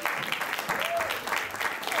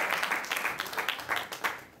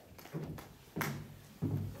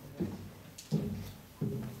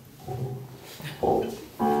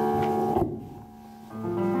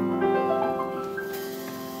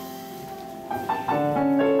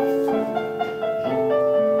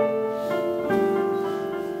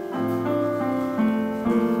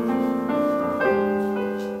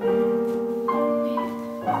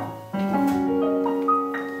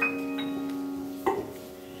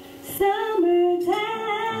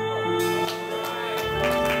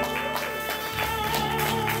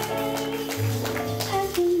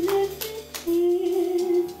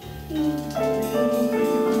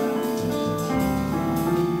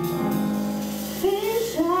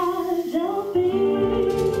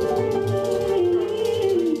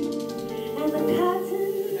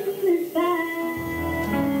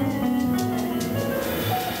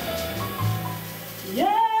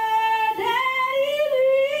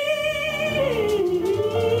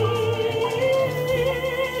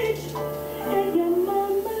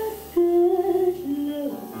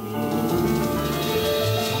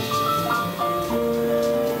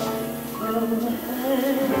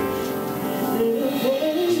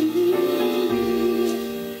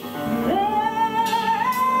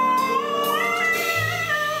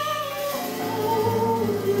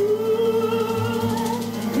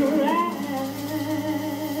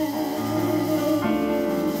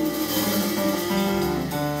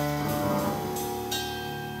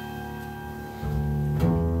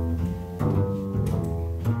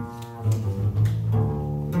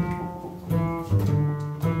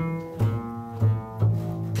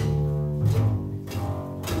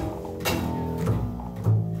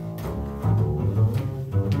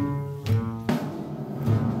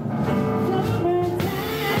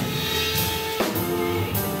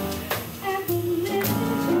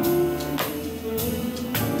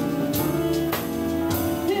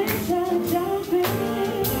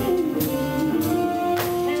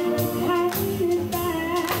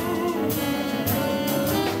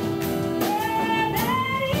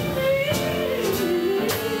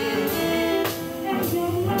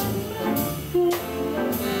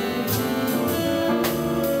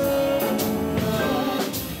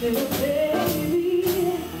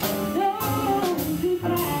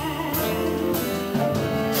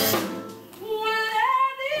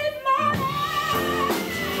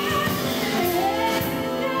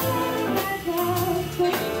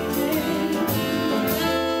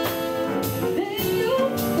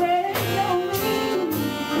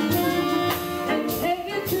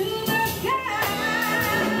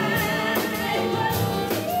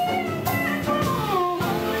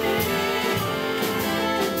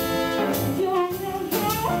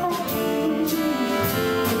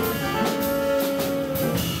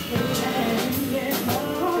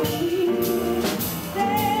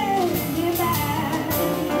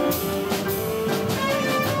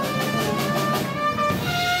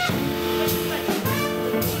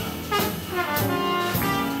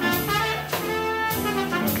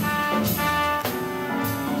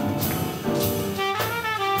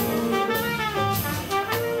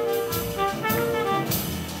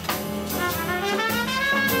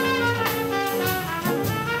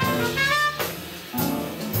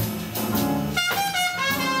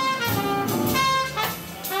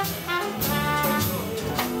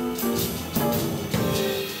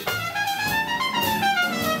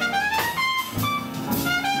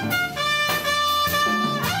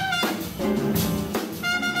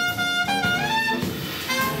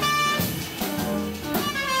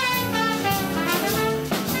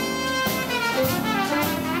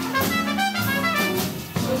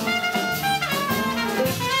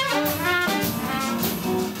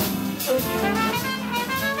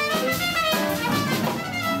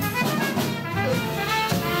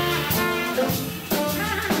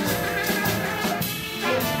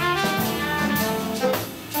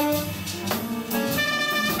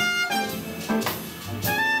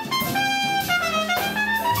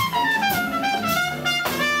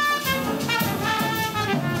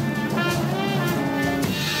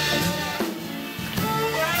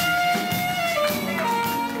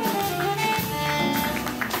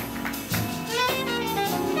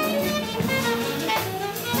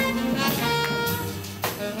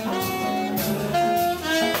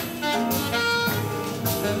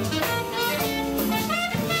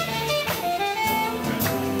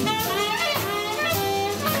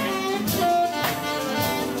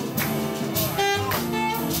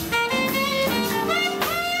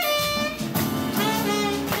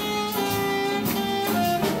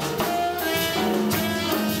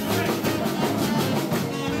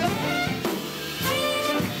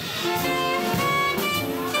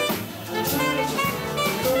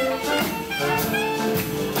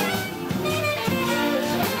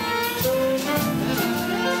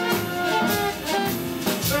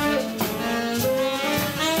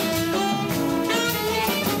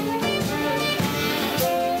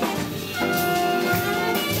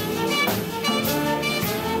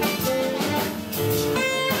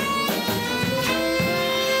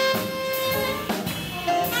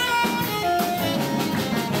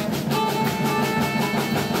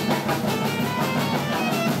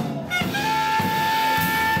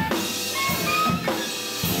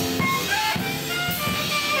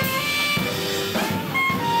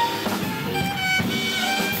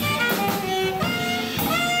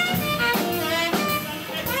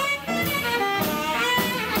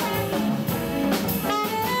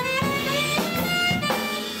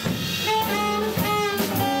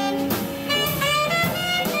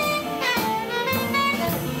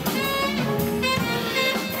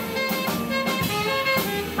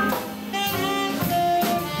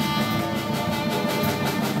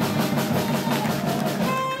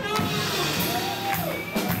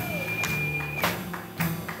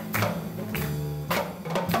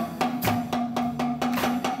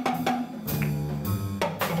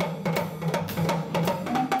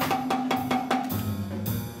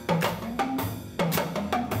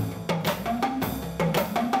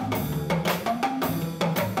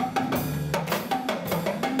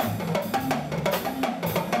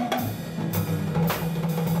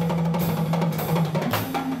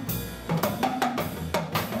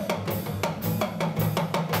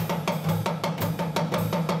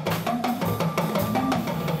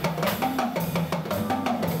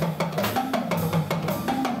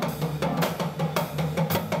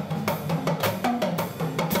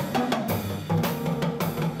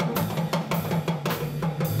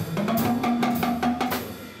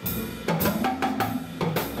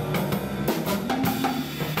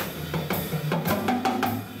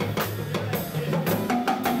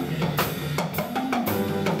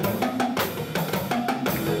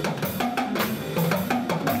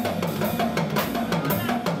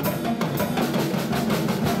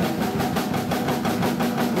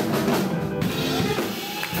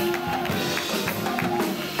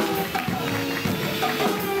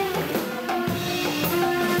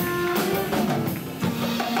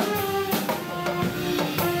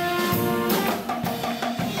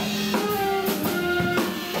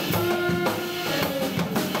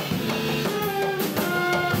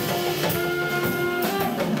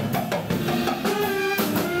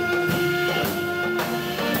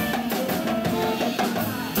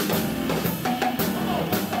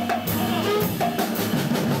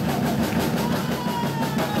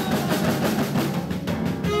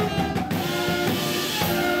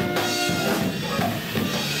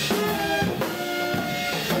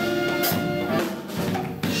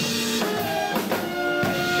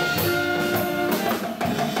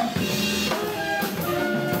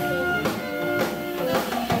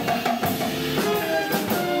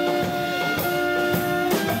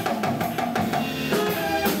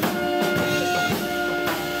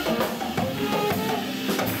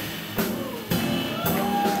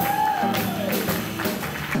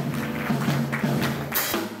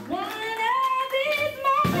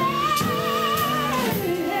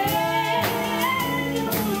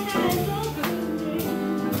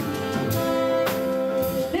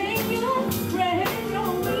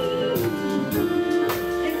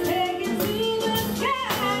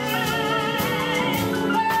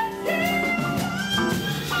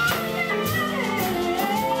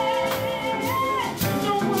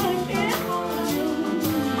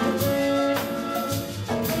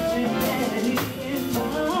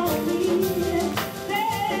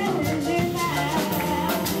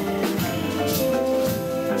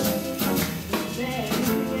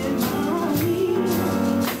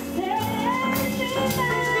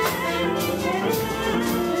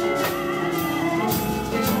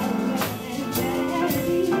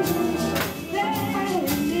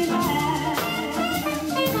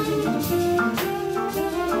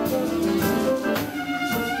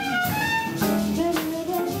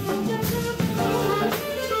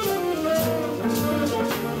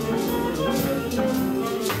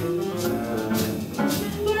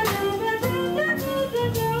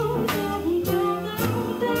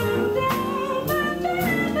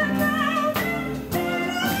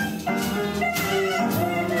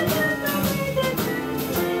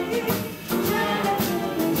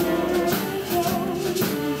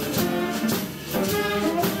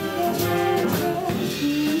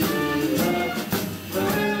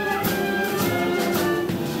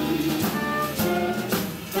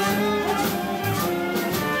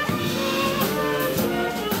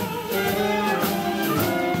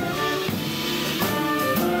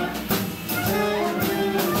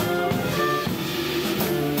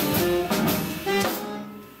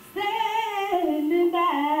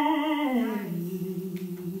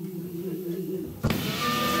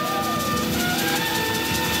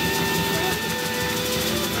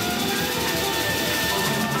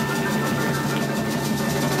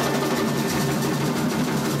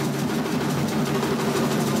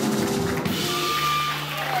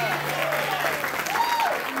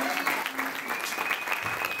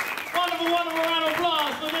 wonderful round of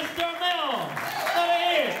applause for Mr. Mel. Let her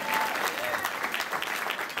hear it.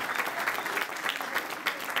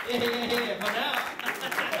 Yeah, for now.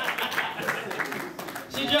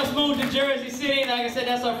 She just moved to Jersey City. Like I said,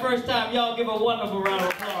 that's her first time. Y'all give her a wonderful round of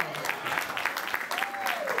applause.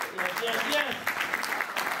 Yes, yes, yes.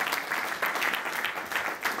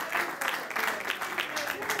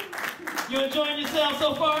 You enjoying yourself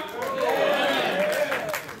so far?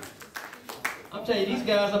 Yeah. I'm telling you, these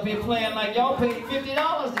guys up here playing like y'all paid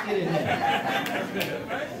 $50 to get in there.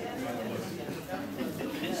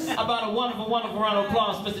 How about a wonderful, wonderful round of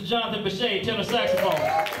applause for Mr. Jonathan Bechet, tenor saxophone.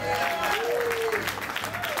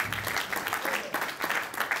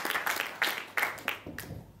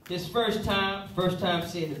 His first time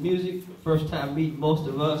seeing the music, first time meeting most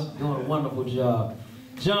of us, doing a wonderful job.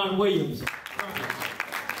 John Williams.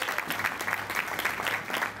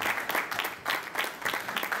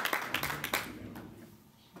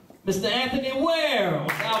 Mr. Anthony Ware on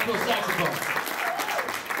the alto saxophone.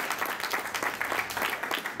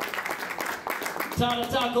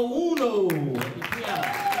 Tanataka Uno on the piano.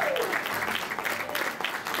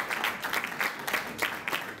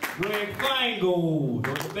 Greg Feingold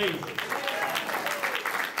on the bass.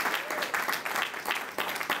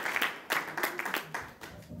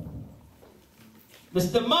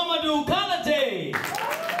 Mr. Mamadou Kanate.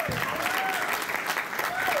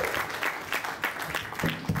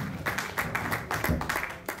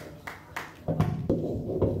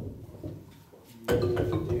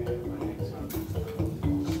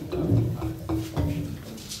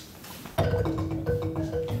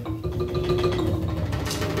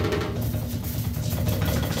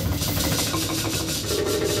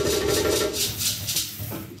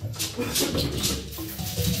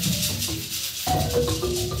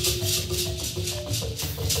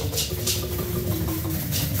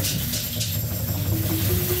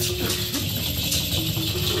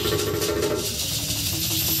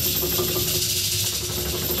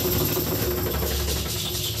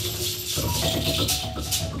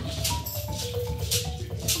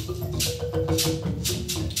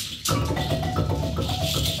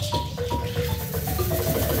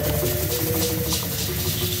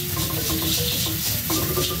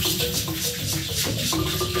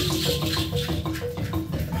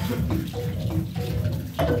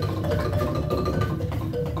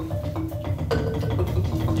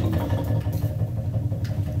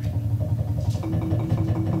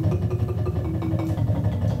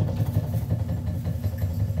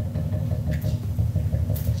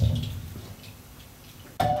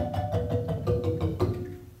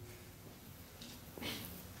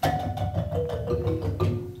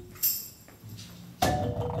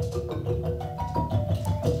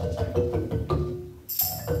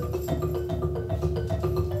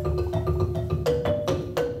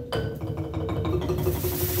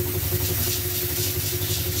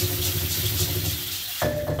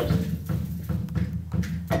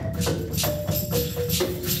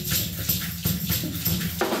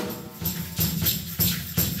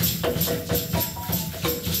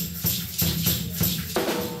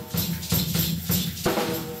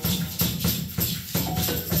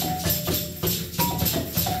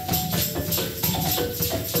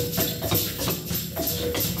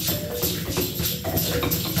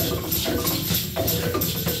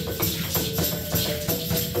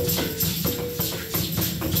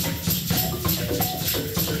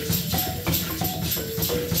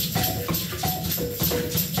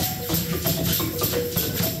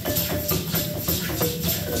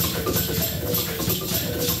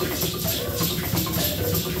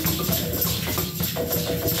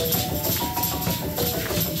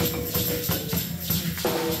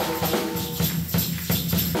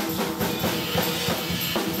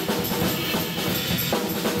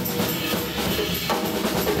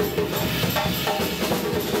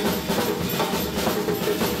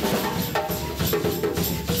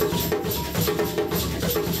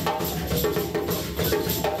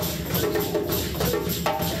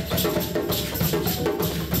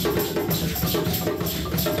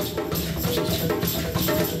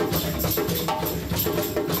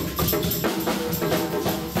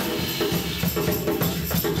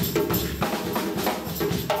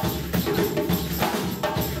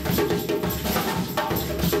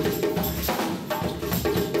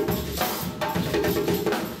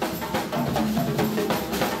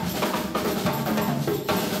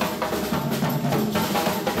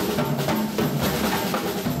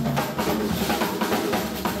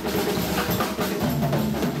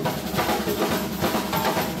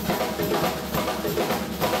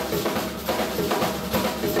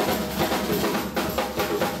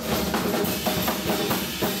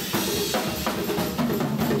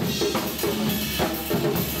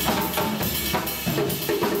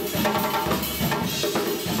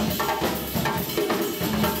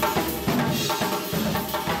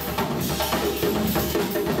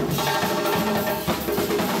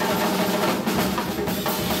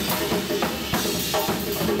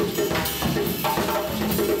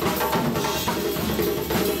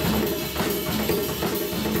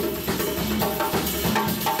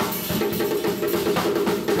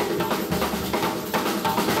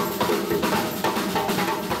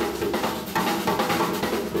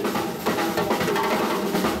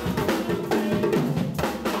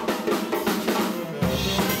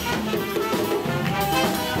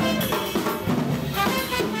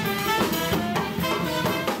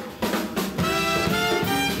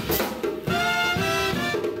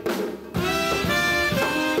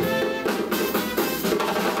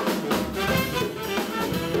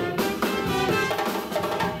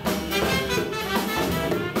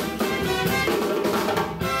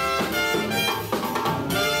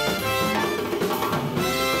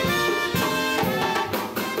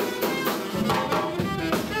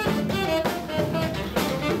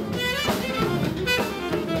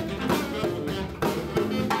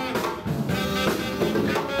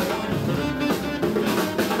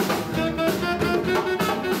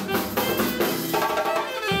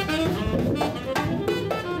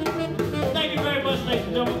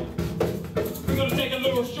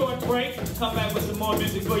 a short break. Come back with some more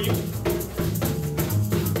music for you.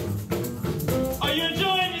 Are you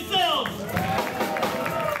enjoying yourselves?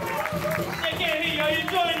 They can't hear you. Are you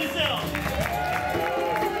enjoying yourselves?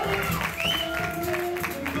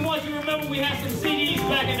 We want you to remember we have some CDs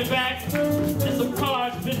back in the back and some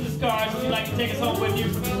cards, business cards, if you'd like to take us home with you.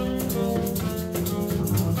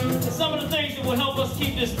 And some of the things that will help us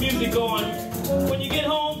keep this music going. When you get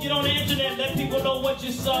home, get on the internet, let people know what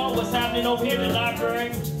you saw, what's happening over here in the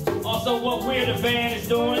library. Also, what we're the band is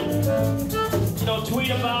doing. You know,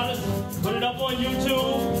 tweet about us, put it up on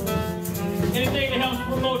YouTube. Anything that helps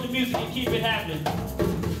promote the music and keep it happening.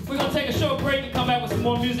 We're going to take a short break and come back with some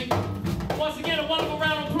more music. Once again, a wonderful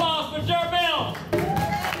round of applause for Jermel.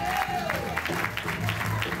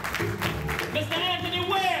 Mr. Anthony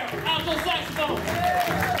Ware, alto saxophone.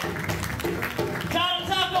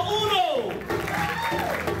 Jonathan Uno.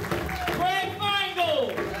 Craig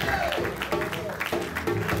Feingold.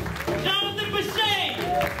 Jonathan Boucher.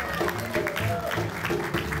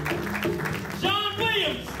 John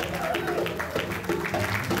Williams.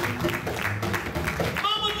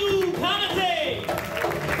 Mamadou Kanate.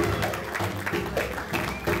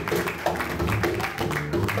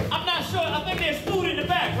 I'm not sure. I think there's food in the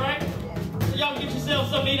back, right? So y'all get yourself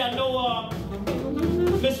something to eat. I know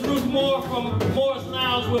Miss Ruth Moore from Moore's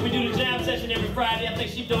Lounge, where we do the jam session every Friday. I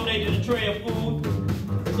think she donated a tray of food.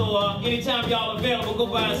 So anytime y'all available, go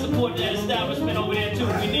by and support that establishment over there too.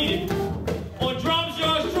 We need it. On drums,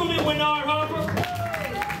 yours truly, Winard Harper.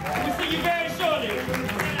 We'll see you very shortly.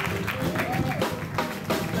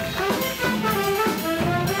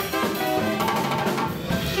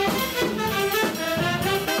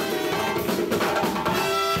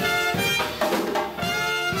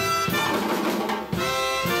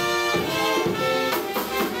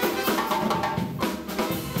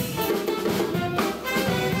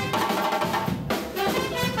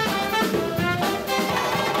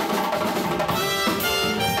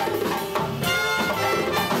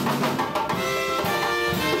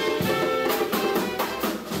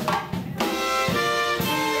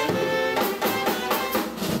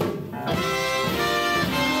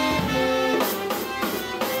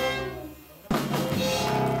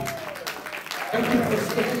 Thank you for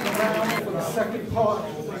sticking around for the second part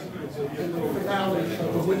and the finale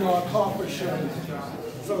of the Winard Harper show.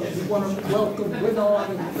 So we want to welcome Winard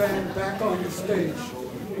and the band back on the stage.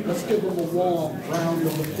 Let's give them a warm round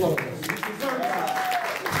of applause.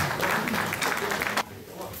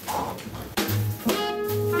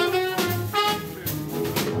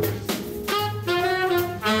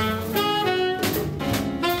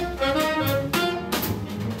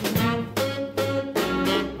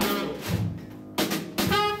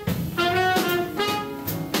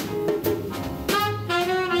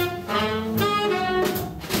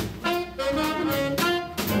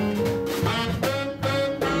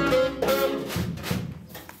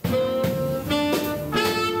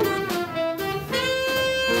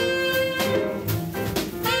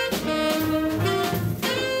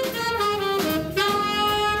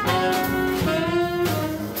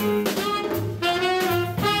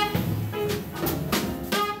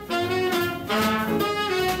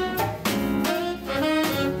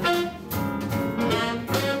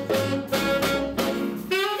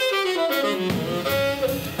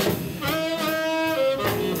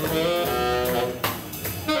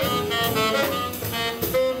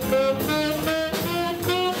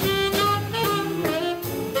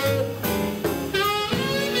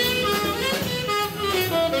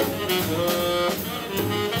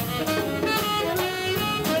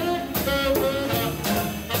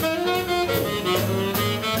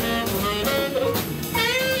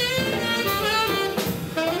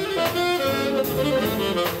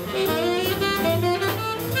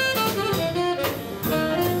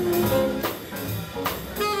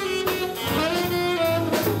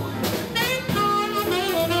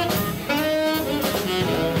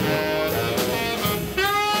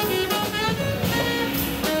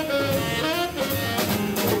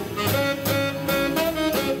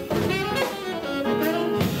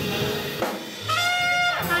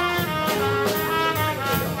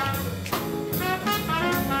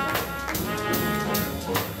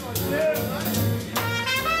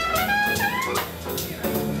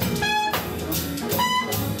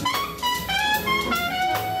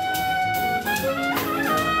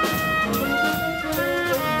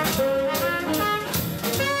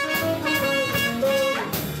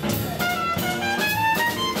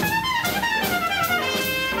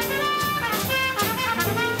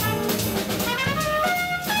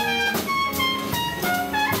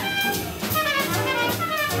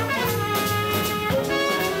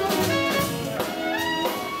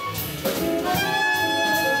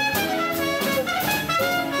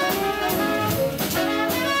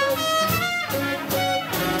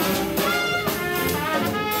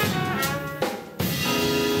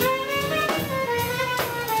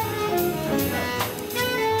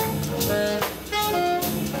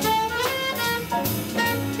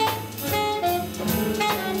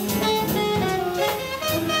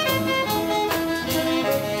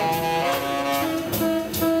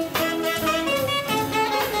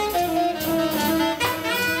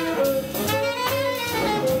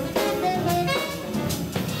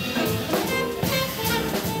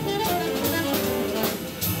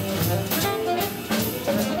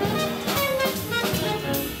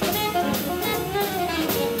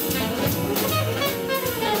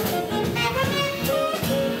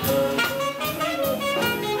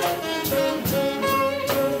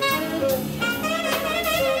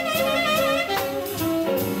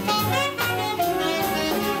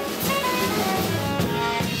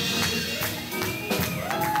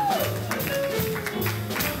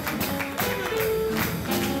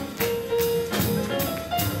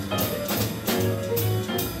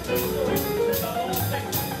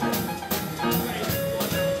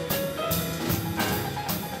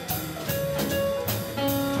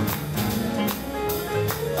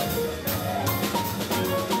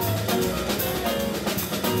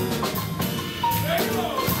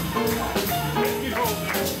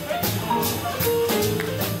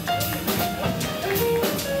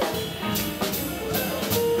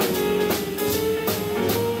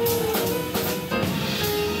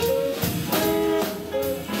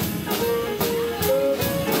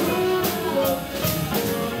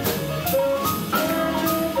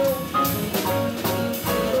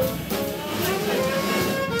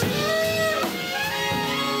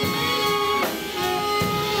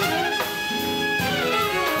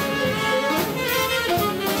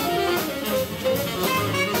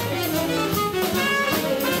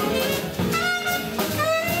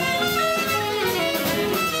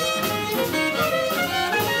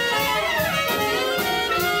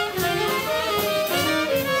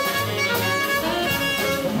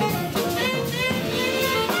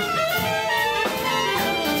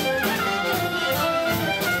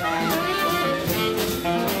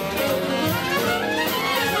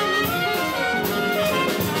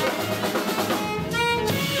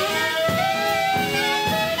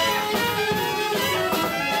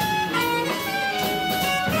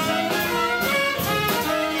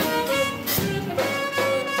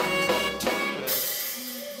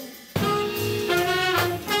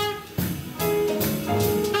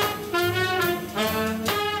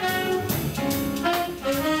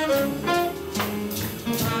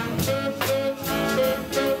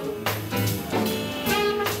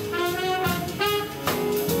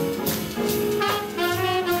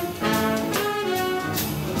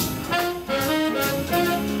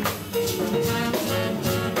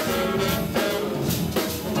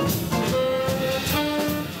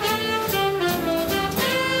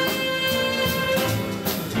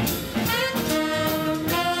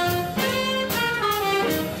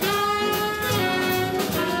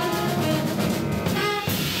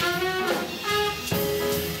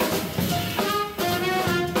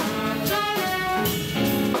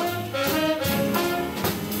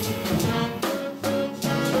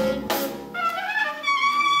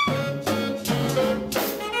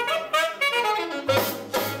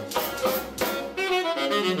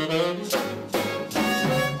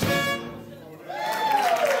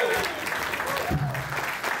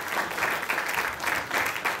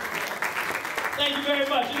 very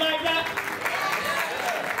much. You like that?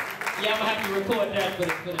 Yeah, I'm gonna have to record that for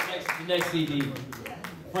the next CD.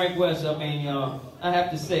 Frank West, I mean, I have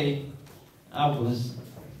to say, I'm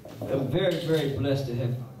very, very blessed to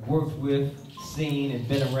have worked with, seen, and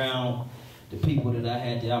been around the people that I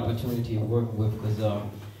had the opportunity of working with, because,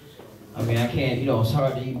 I mean, I can't, you know, it's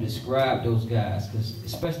hard to even describe those guys, because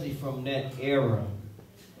especially from that era,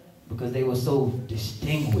 because they were so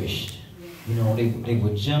distinguished. You know, they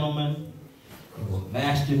were gentlemen, they were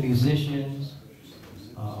master musicians.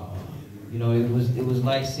 You know, it was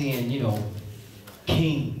like seeing, you know,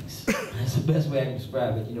 kings. That's the best way I can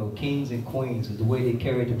describe it. You know, kings and queens was the way they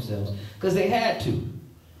carried themselves, because they had to.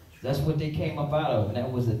 That's what they came up out of, and that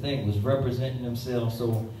was the thing, was representing themselves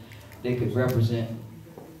so they could represent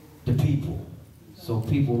the people. So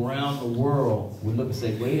people around the world would look and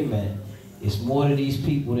say, wait a minute, it's more to these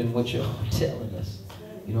people than what you're telling us.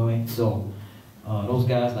 You know what I mean? So those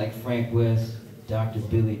guys like Frank West, Dr.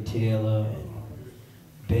 Billy Taylor, and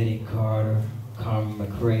Betty Carter, Carmen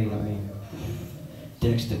McRae, I mean,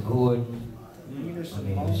 Dexter Gordon. I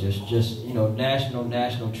mean, it's just you know,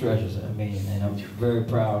 national treasures. I mean, and I'm very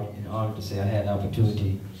proud and honored to say I had the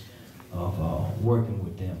opportunity of working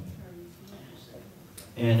with them.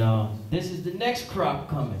 And this is the next crop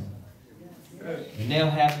coming. And they'll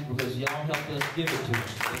have it because y'all helped us give it to them.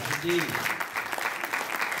 Yes, indeed.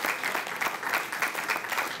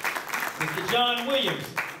 Mr. John Williams.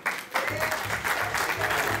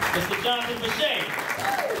 Mr. Jonathan Bechet.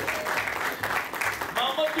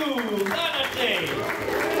 Mamadou Kanate.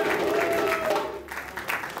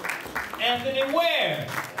 Anthony Ware.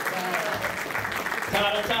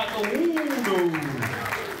 Tatataka Wudu.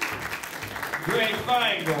 Greg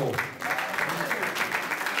Feingold.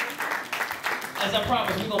 As I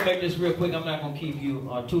promised, we're going to make this real quick. I'm not going to keep you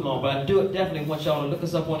too long, but I definitely want y'all to look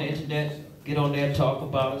us up on the internet, get on there, talk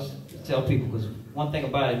about us, tell people, because one thing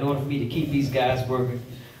about it, in order for me to keep these guys working,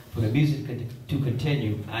 for the music to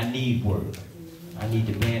continue, I need work. I need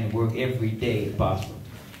the band to work every day if possible.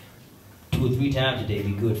 2 or 3 times a day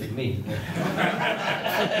would be good for me.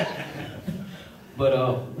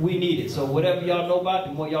 But we need it. So whatever y'all know about,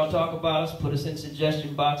 the more y'all talk about us, put us in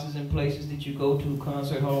suggestion boxes in places that you go to,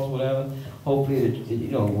 concert halls, whatever. Hopefully it you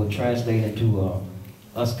know, will translate into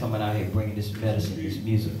us coming out here bringing this medicine, this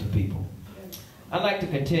music to people. I'd like to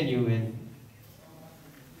continue in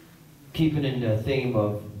keeping in the theme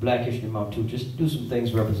of Black History Month too, just do some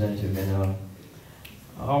things representative. And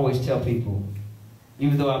I always tell people,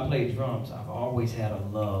 even though I play drums, I've always had a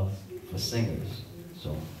love for singers.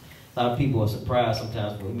 So a lot of people are surprised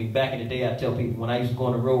sometimes. I mean, back in the day, I tell people when I used to go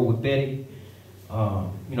on the road with Betty, you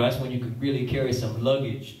know, that's when you could really carry some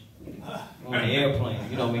luggage on the airplane,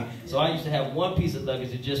 you know what I mean? So I used to have one piece of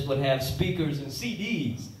luggage that just would have speakers and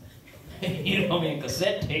CDs, you know what I mean,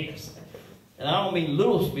 cassette tapes. And I don't mean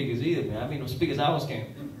little speakers either, man. I mean those speakers I was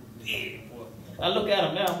carrying. I look at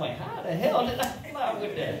them now, I'm like, how the hell did I fly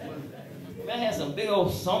with that? Man, I had some big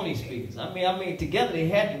old Sony speakers. I mean, together they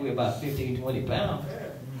had to weigh about 15, 20 pounds.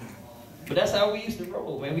 But that's how we used to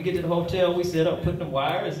roll, man. We get to the hotel, we set up, putting the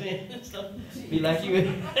wires in and stuff. Be like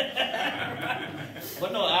you.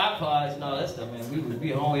 But no iPods and all that stuff, man. We would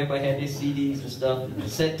be home, everybody had their CDs and stuff, and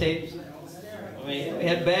cassette tapes. I mean, we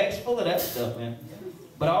had bags full of that stuff, man.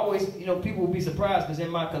 But I always, you know, people would be surprised because in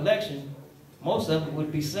my collection, most of them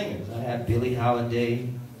would be singers. I have Billie Holiday,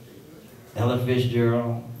 Ella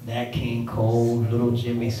Fitzgerald, Nat King Cole, Little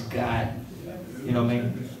Jimmy Scott, you know what I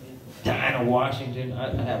mean? Dinah Washington. I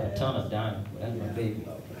have a ton of Dinah. That's my baby.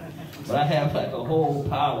 But I have like a whole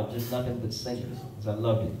pile of just nothing but singers because I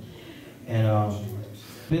loved it. And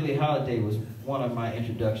Billie Holiday was one of my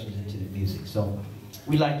introductions into the music. So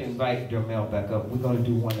we'd like to invite Dermel back up. We're going to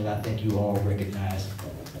do one that I think you all recognize.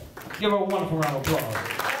 Give her a wonderful round of applause.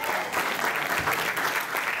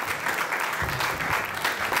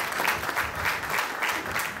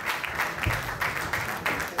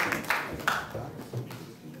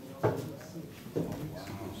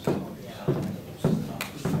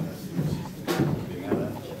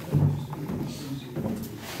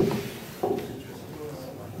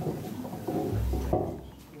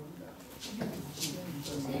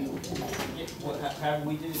 How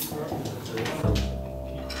we do it, bro?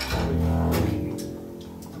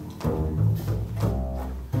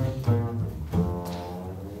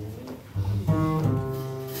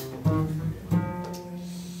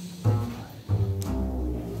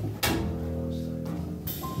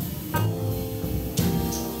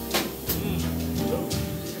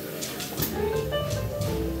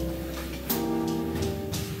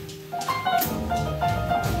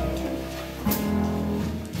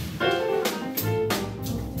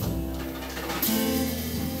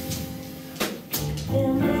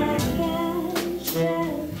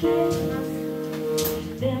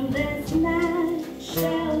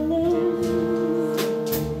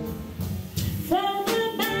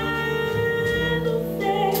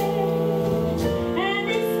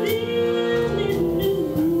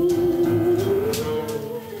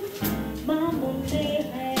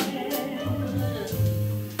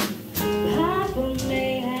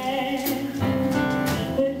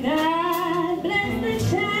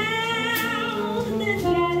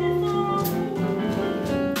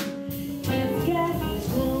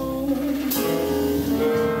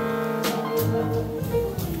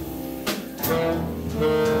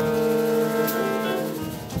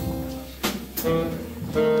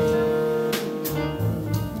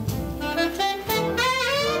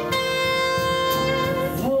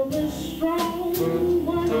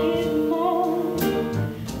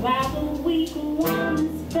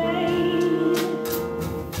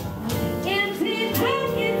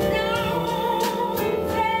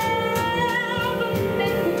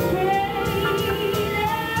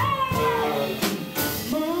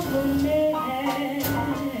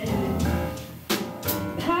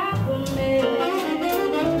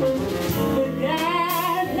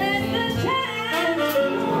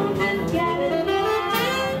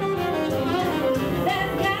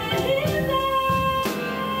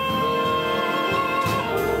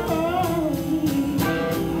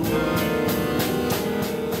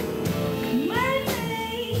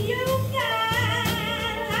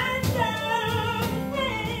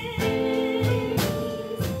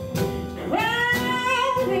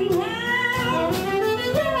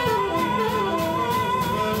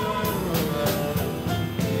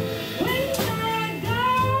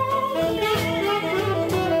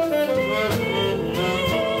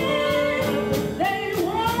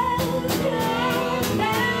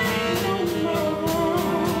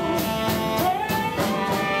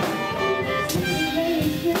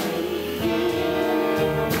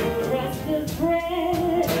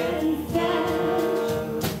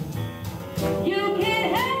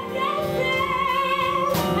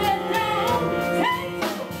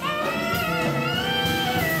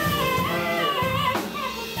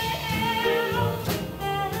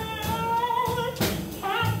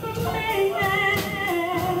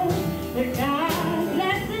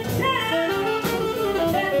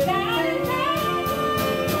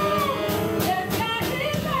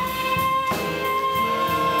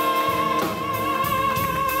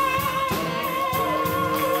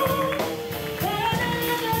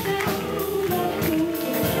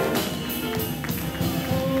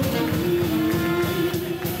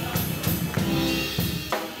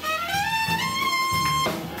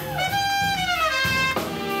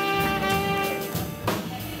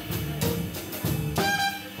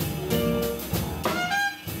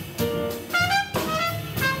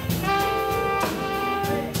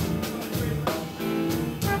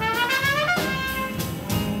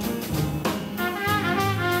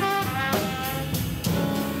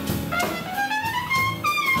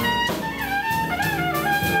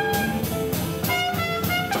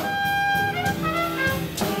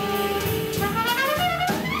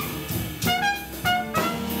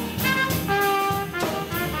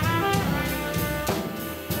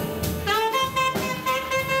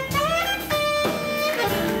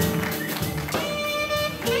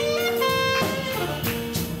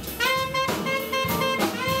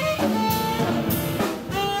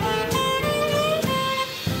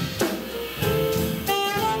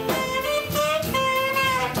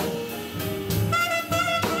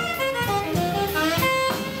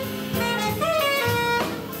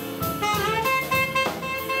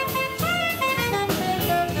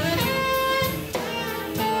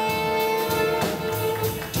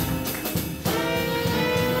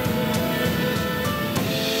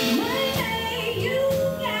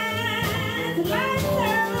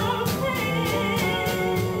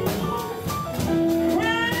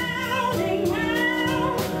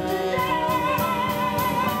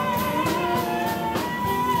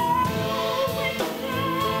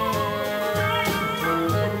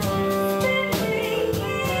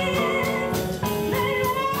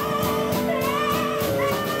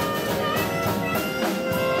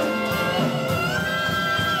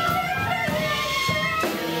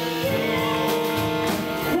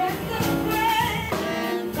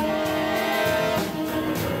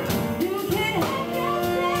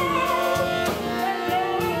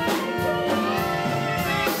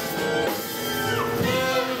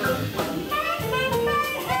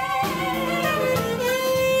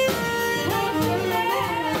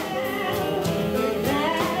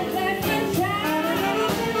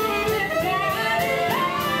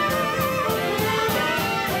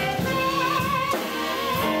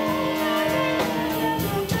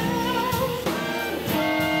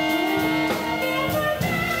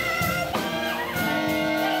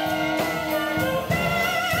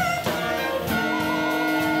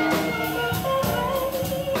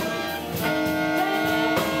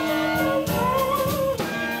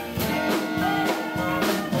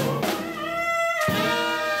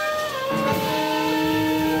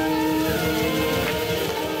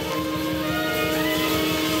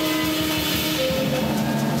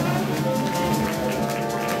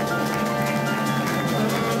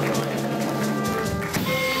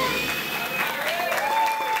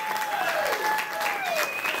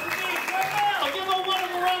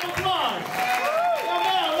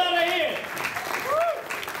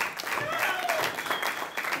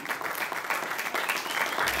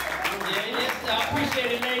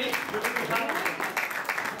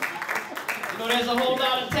 There's a whole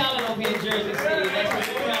lot of talent over here in Jersey City. That's what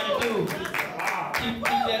we're trying to do. Keep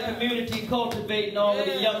that community cultivating all of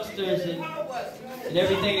the youngsters and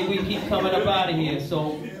everything that we keep coming up out of here.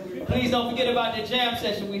 So please don't forget about the jam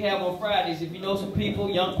session we have on Fridays. If you know some people,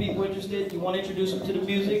 young people interested, you want to introduce them to the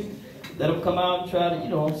music, let them come out and try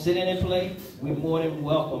to, sit in and play. We're more than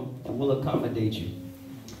welcome and we'll accommodate you.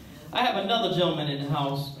 I have another gentleman in the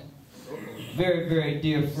house, very, very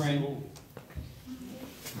dear friend.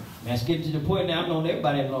 Man, it's getting to the point now I've known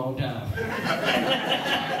everybody a long time.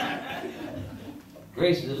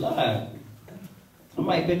 Grace is alive. I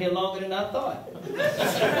might have been here longer than I thought.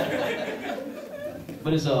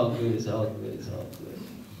 But it's all good, it's all good, it's all good.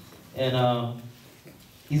 And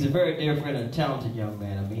he's a very dear friend and a talented young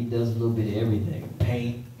man. I mean, he does a little bit of everything.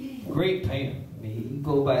 Paint, great painter. I mean, you can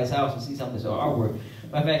go by his house and see some of his artwork.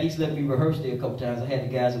 Matter of fact, he's let me rehearse there a couple times. I had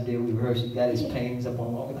the guys up there, we rehearsed. He got his paintings up on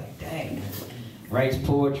the wall. We're like, dang. Writes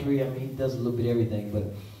poetry. I mean, he does a little bit of everything. But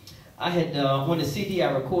I had, on the CD,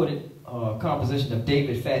 I recorded a composition of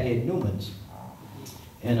David Fathead Newman's.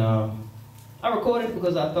 And I recorded it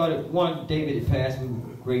because I thought, one, David had passed. We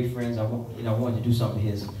were great friends. I wanted to do something of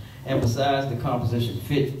his. And besides the composition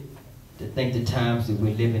fit to think the times that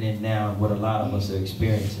we're living in now and what a lot of us are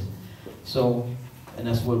experiencing. So, and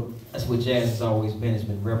that's what jazz has always been. It's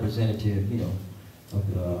been representative, you know,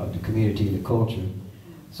 of the community and the culture.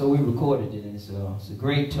 So we recorded it, and it's a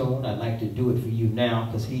great tune. I'd like to do it for you now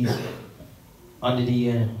because he's under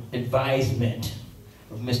the advisement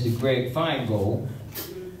of Mr. Greg Feingold.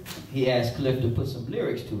 He asked Cliff to put some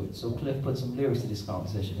lyrics to it. So Cliff put some lyrics to this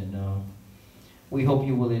composition, and we hope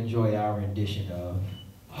you will enjoy our rendition of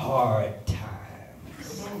Hard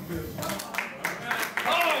Times.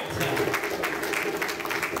 Hard Times.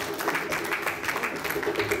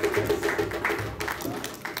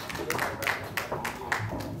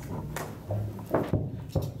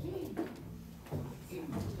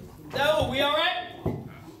 So, we all right?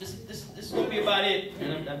 This is gonna be about it,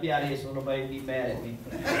 and I'll be out of here so nobody be mad at me.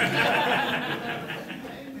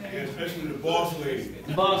 Yeah, especially the boss lady.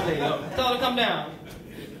 The boss lady, tell her to come down.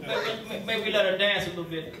 Maybe we let her dance a little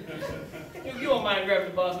bit. You don't mind grabbing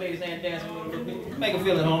the boss lady's hand, dancing a little bit. Make her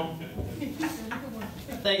feel at home.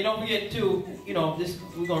 Thank you. Don't forget to, you know,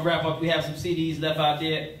 we're gonna wrap up. We have some CDs left out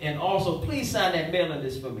there, and also please sign that mailing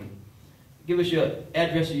list for me. Give us your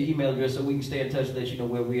address or your email address so we can stay in touch, let you know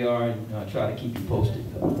where we are, and try to keep you posted.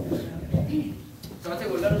 So I tell you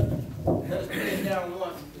what, let us put it down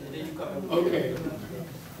once, and then you come in. Okay.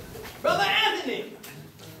 Brother Anthony!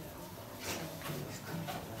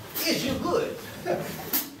 Is you good?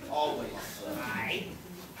 Always. All right.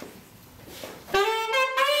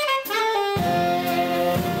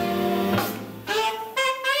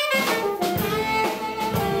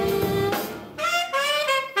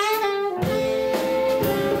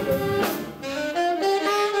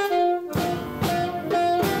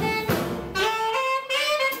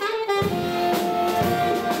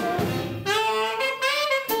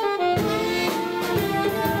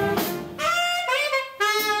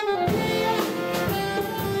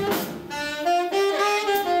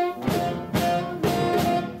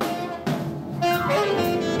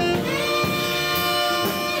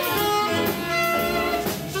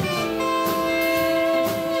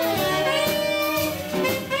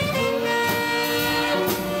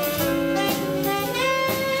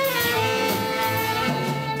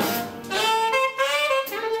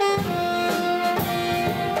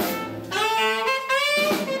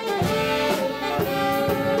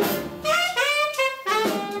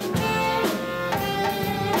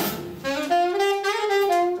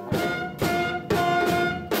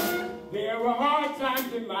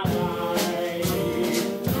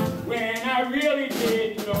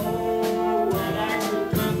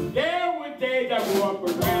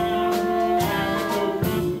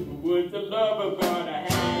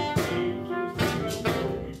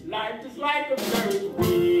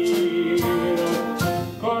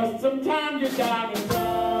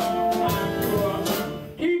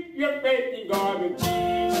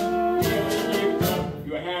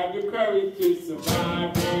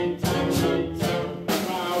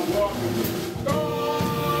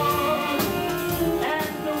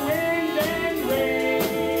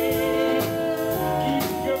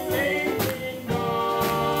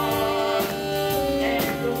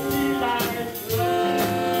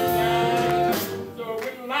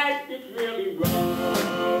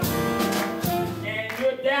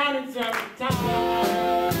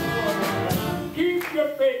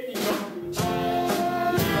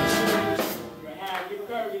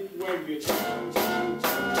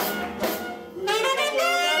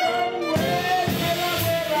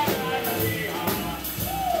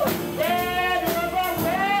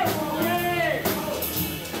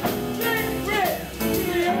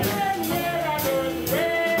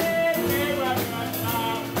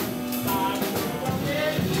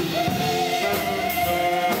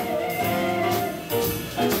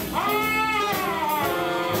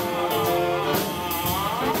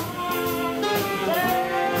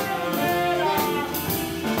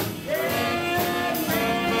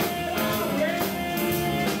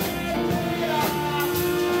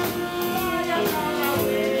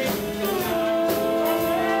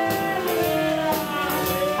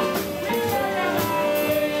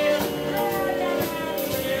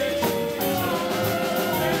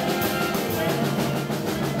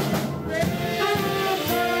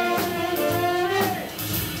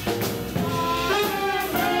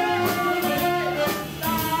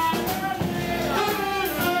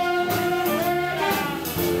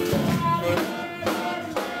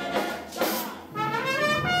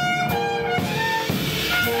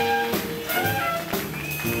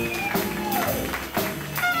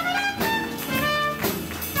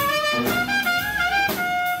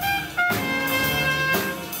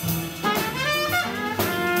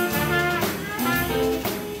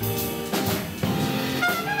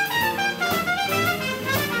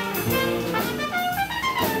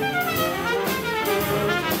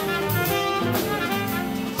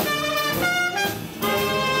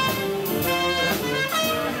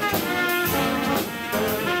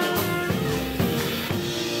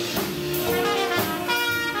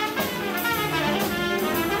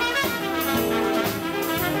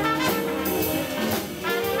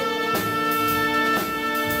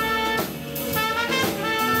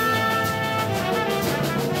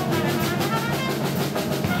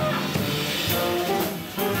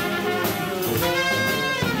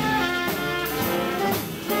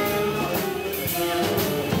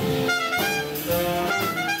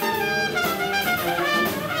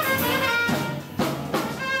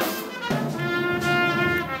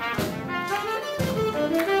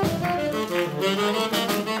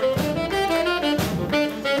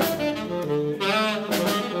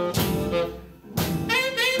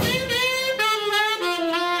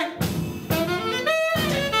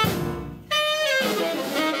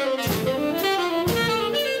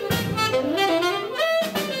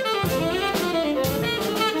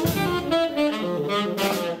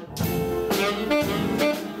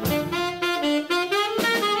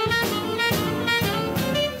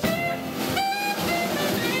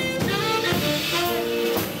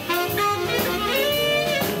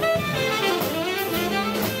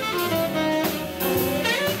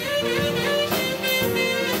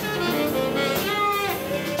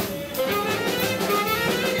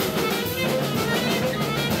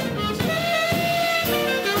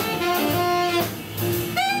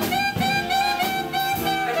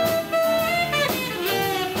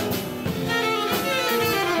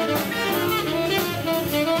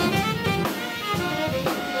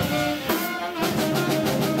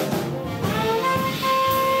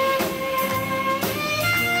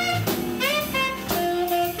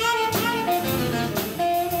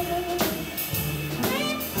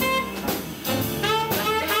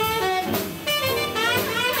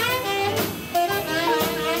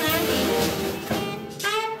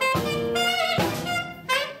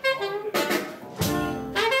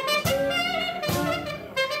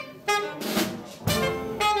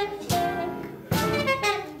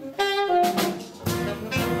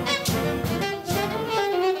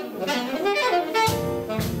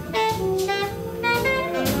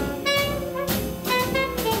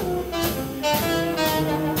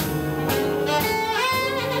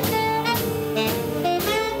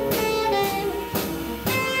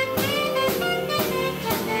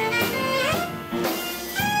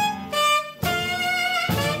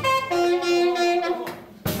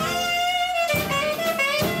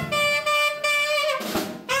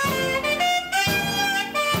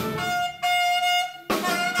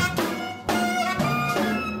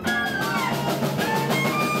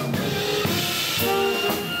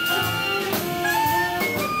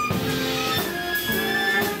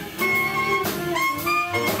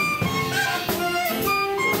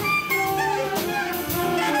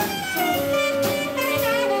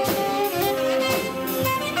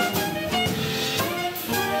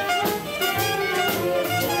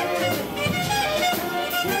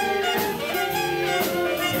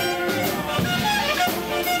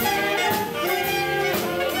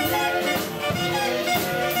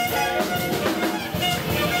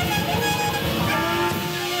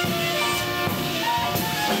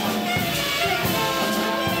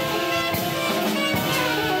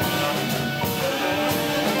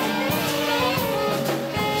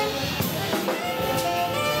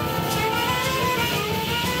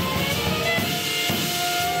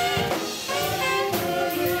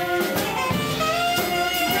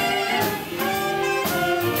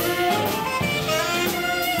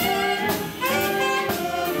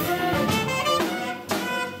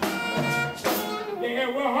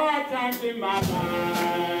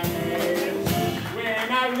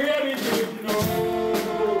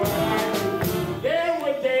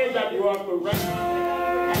 up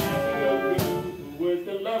around. With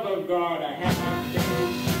the love of God, I have to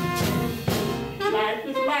stay. Life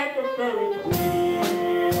is like a Ferris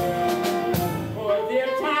wheel. For there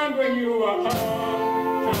are times when you are up,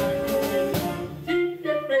 times when you're down. Keep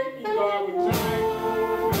your faith in God with time.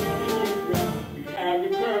 You have the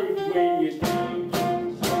courage when you're down.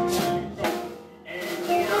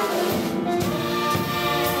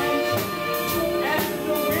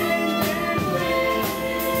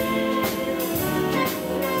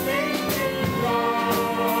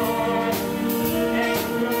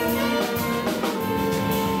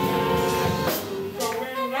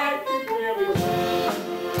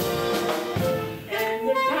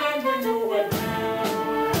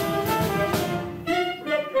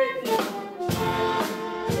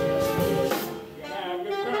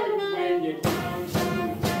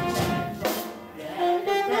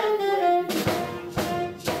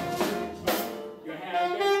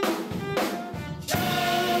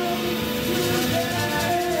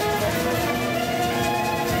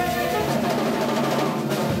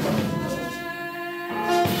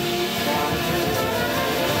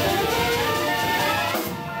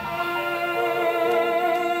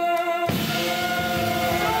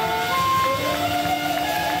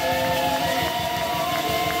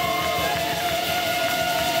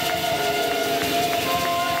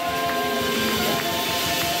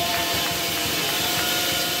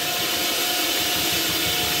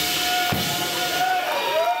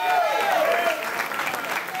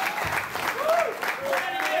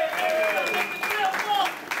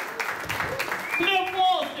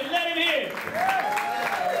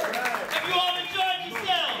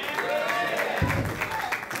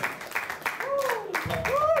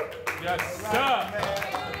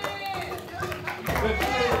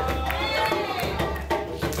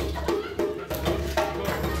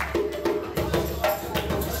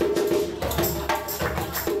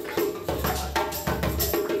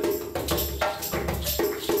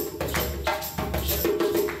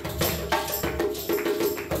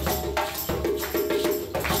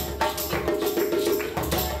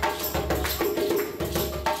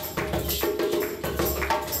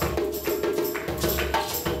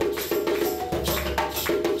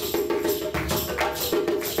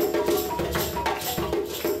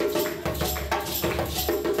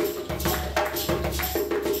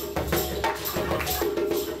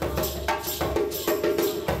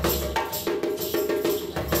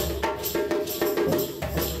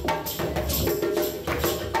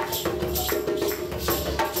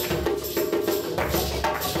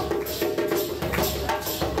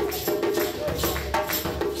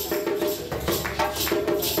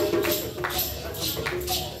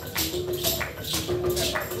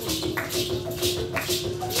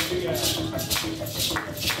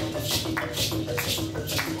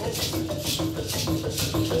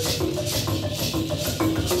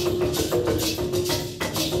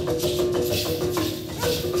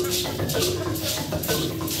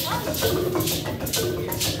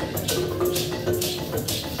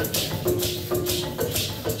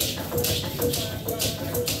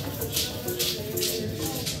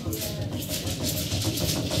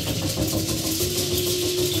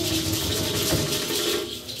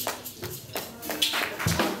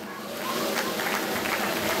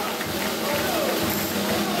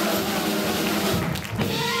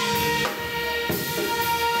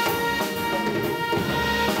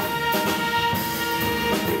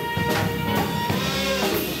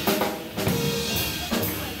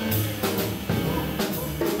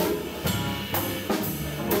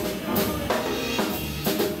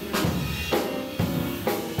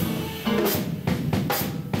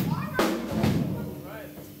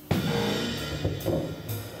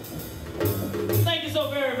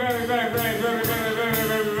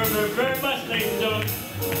 very much, ladies and gentlemen.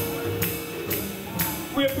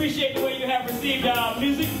 We appreciate the way you have received our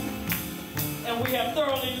music, and we have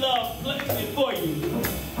thoroughly loved playing it for you.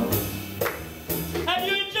 Have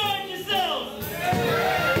you enjoyed yourselves?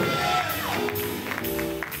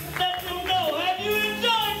 Let them know. Have you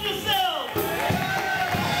enjoyed yourselves?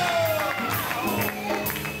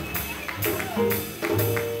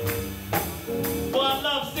 Well, I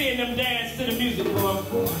love seeing them dance to the music, boy.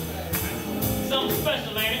 Something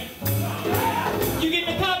special, ain't it? You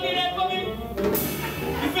getting a copy of that for me?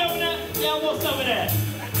 You feeling that? Y'all want some of that?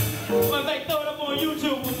 Matter of fact, throw it up on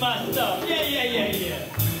YouTube with my stuff. Yeah.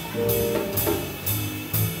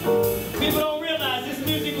 People don't realize this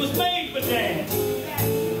music was made for dance.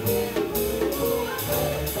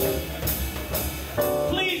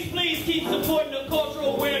 Please keep supporting the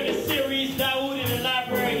Cultural Awareness Series, Dawood in the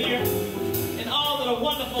library here, and all of the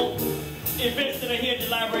wonderful events that are here at the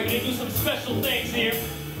library. library. They do some special things here.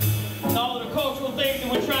 All of the cultural things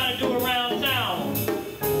that we're trying to do around town.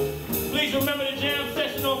 Please remember the jam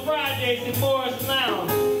session on Fridays in Morris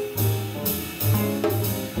Lounge.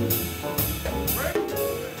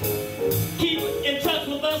 Keep in touch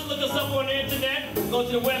with us. Look us up on the internet. Go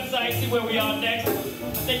to the website, see where we are next. I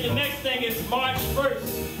think the next thing is March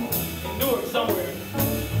 1st in Newark somewhere.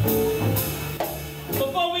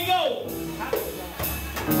 Before we go,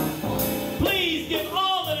 please give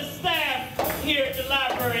all of the staff here at the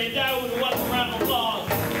library a die with a wonderful round of applause.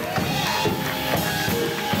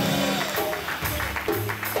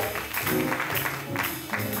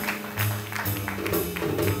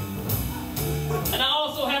 And I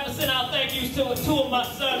also have to send out thank yous to two of my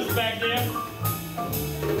sons back there.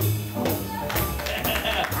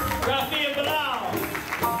 Rafi and Bilal.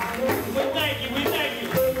 We thank you, we thank you.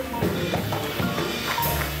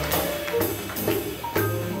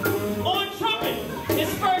 On trumpet, his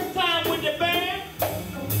first time with the band.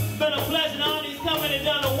 Been a pleasure and honor. He's come in and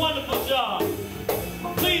done a wonderful job.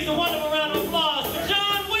 Please, a wonderful round of applause for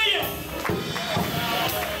John Williams.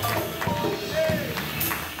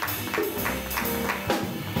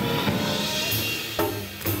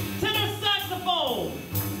 Tenor saxophone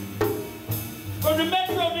from the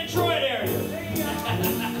Metro Detroit area.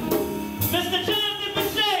 Mr. Jonathan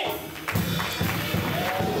Boucher.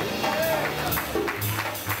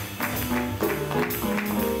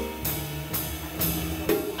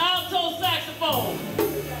 Alto saxophone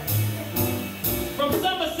from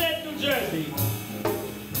Somerset, New Jersey.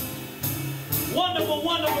 Wonderful,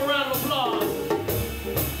 wonderful round of applause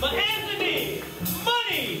for Anthony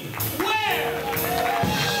Money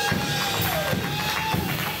Ware.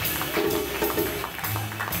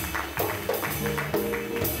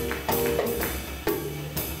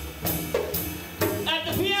 At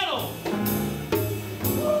the piano,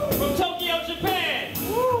 from Tokyo, Japan.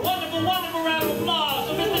 Wonderful, wonderful round of applause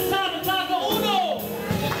for Mr. Tanataka Uno.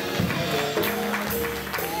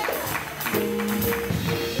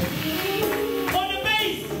 On the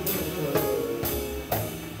bass,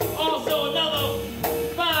 also another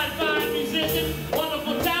fine, fine musician,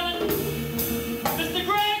 wonderful talent, Mr.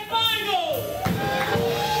 Greg Feingold.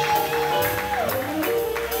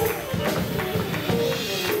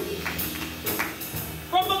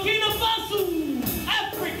 From Burkina Faso,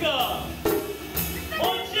 Africa,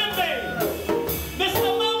 on djembe, Mr.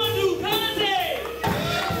 Mamadou Kanate.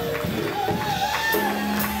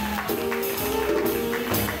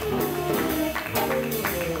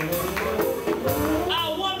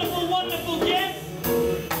 Our wonderful, wonderful guest,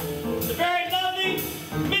 the very lovely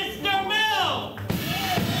Miss Dermel.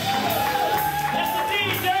 That's the D,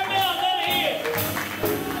 Dermel, let her hear.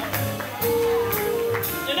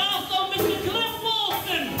 And also Mr. Cliff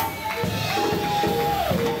Wilson.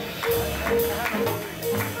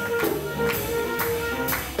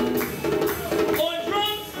 On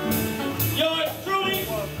drums, yours truly,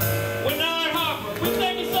 Winard Harper. We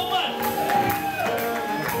thank you so much.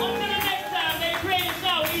 Until the next time, may create a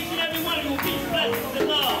shower each and every one of you peace, blessings, and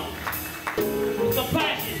love,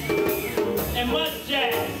 compassion, and much joy.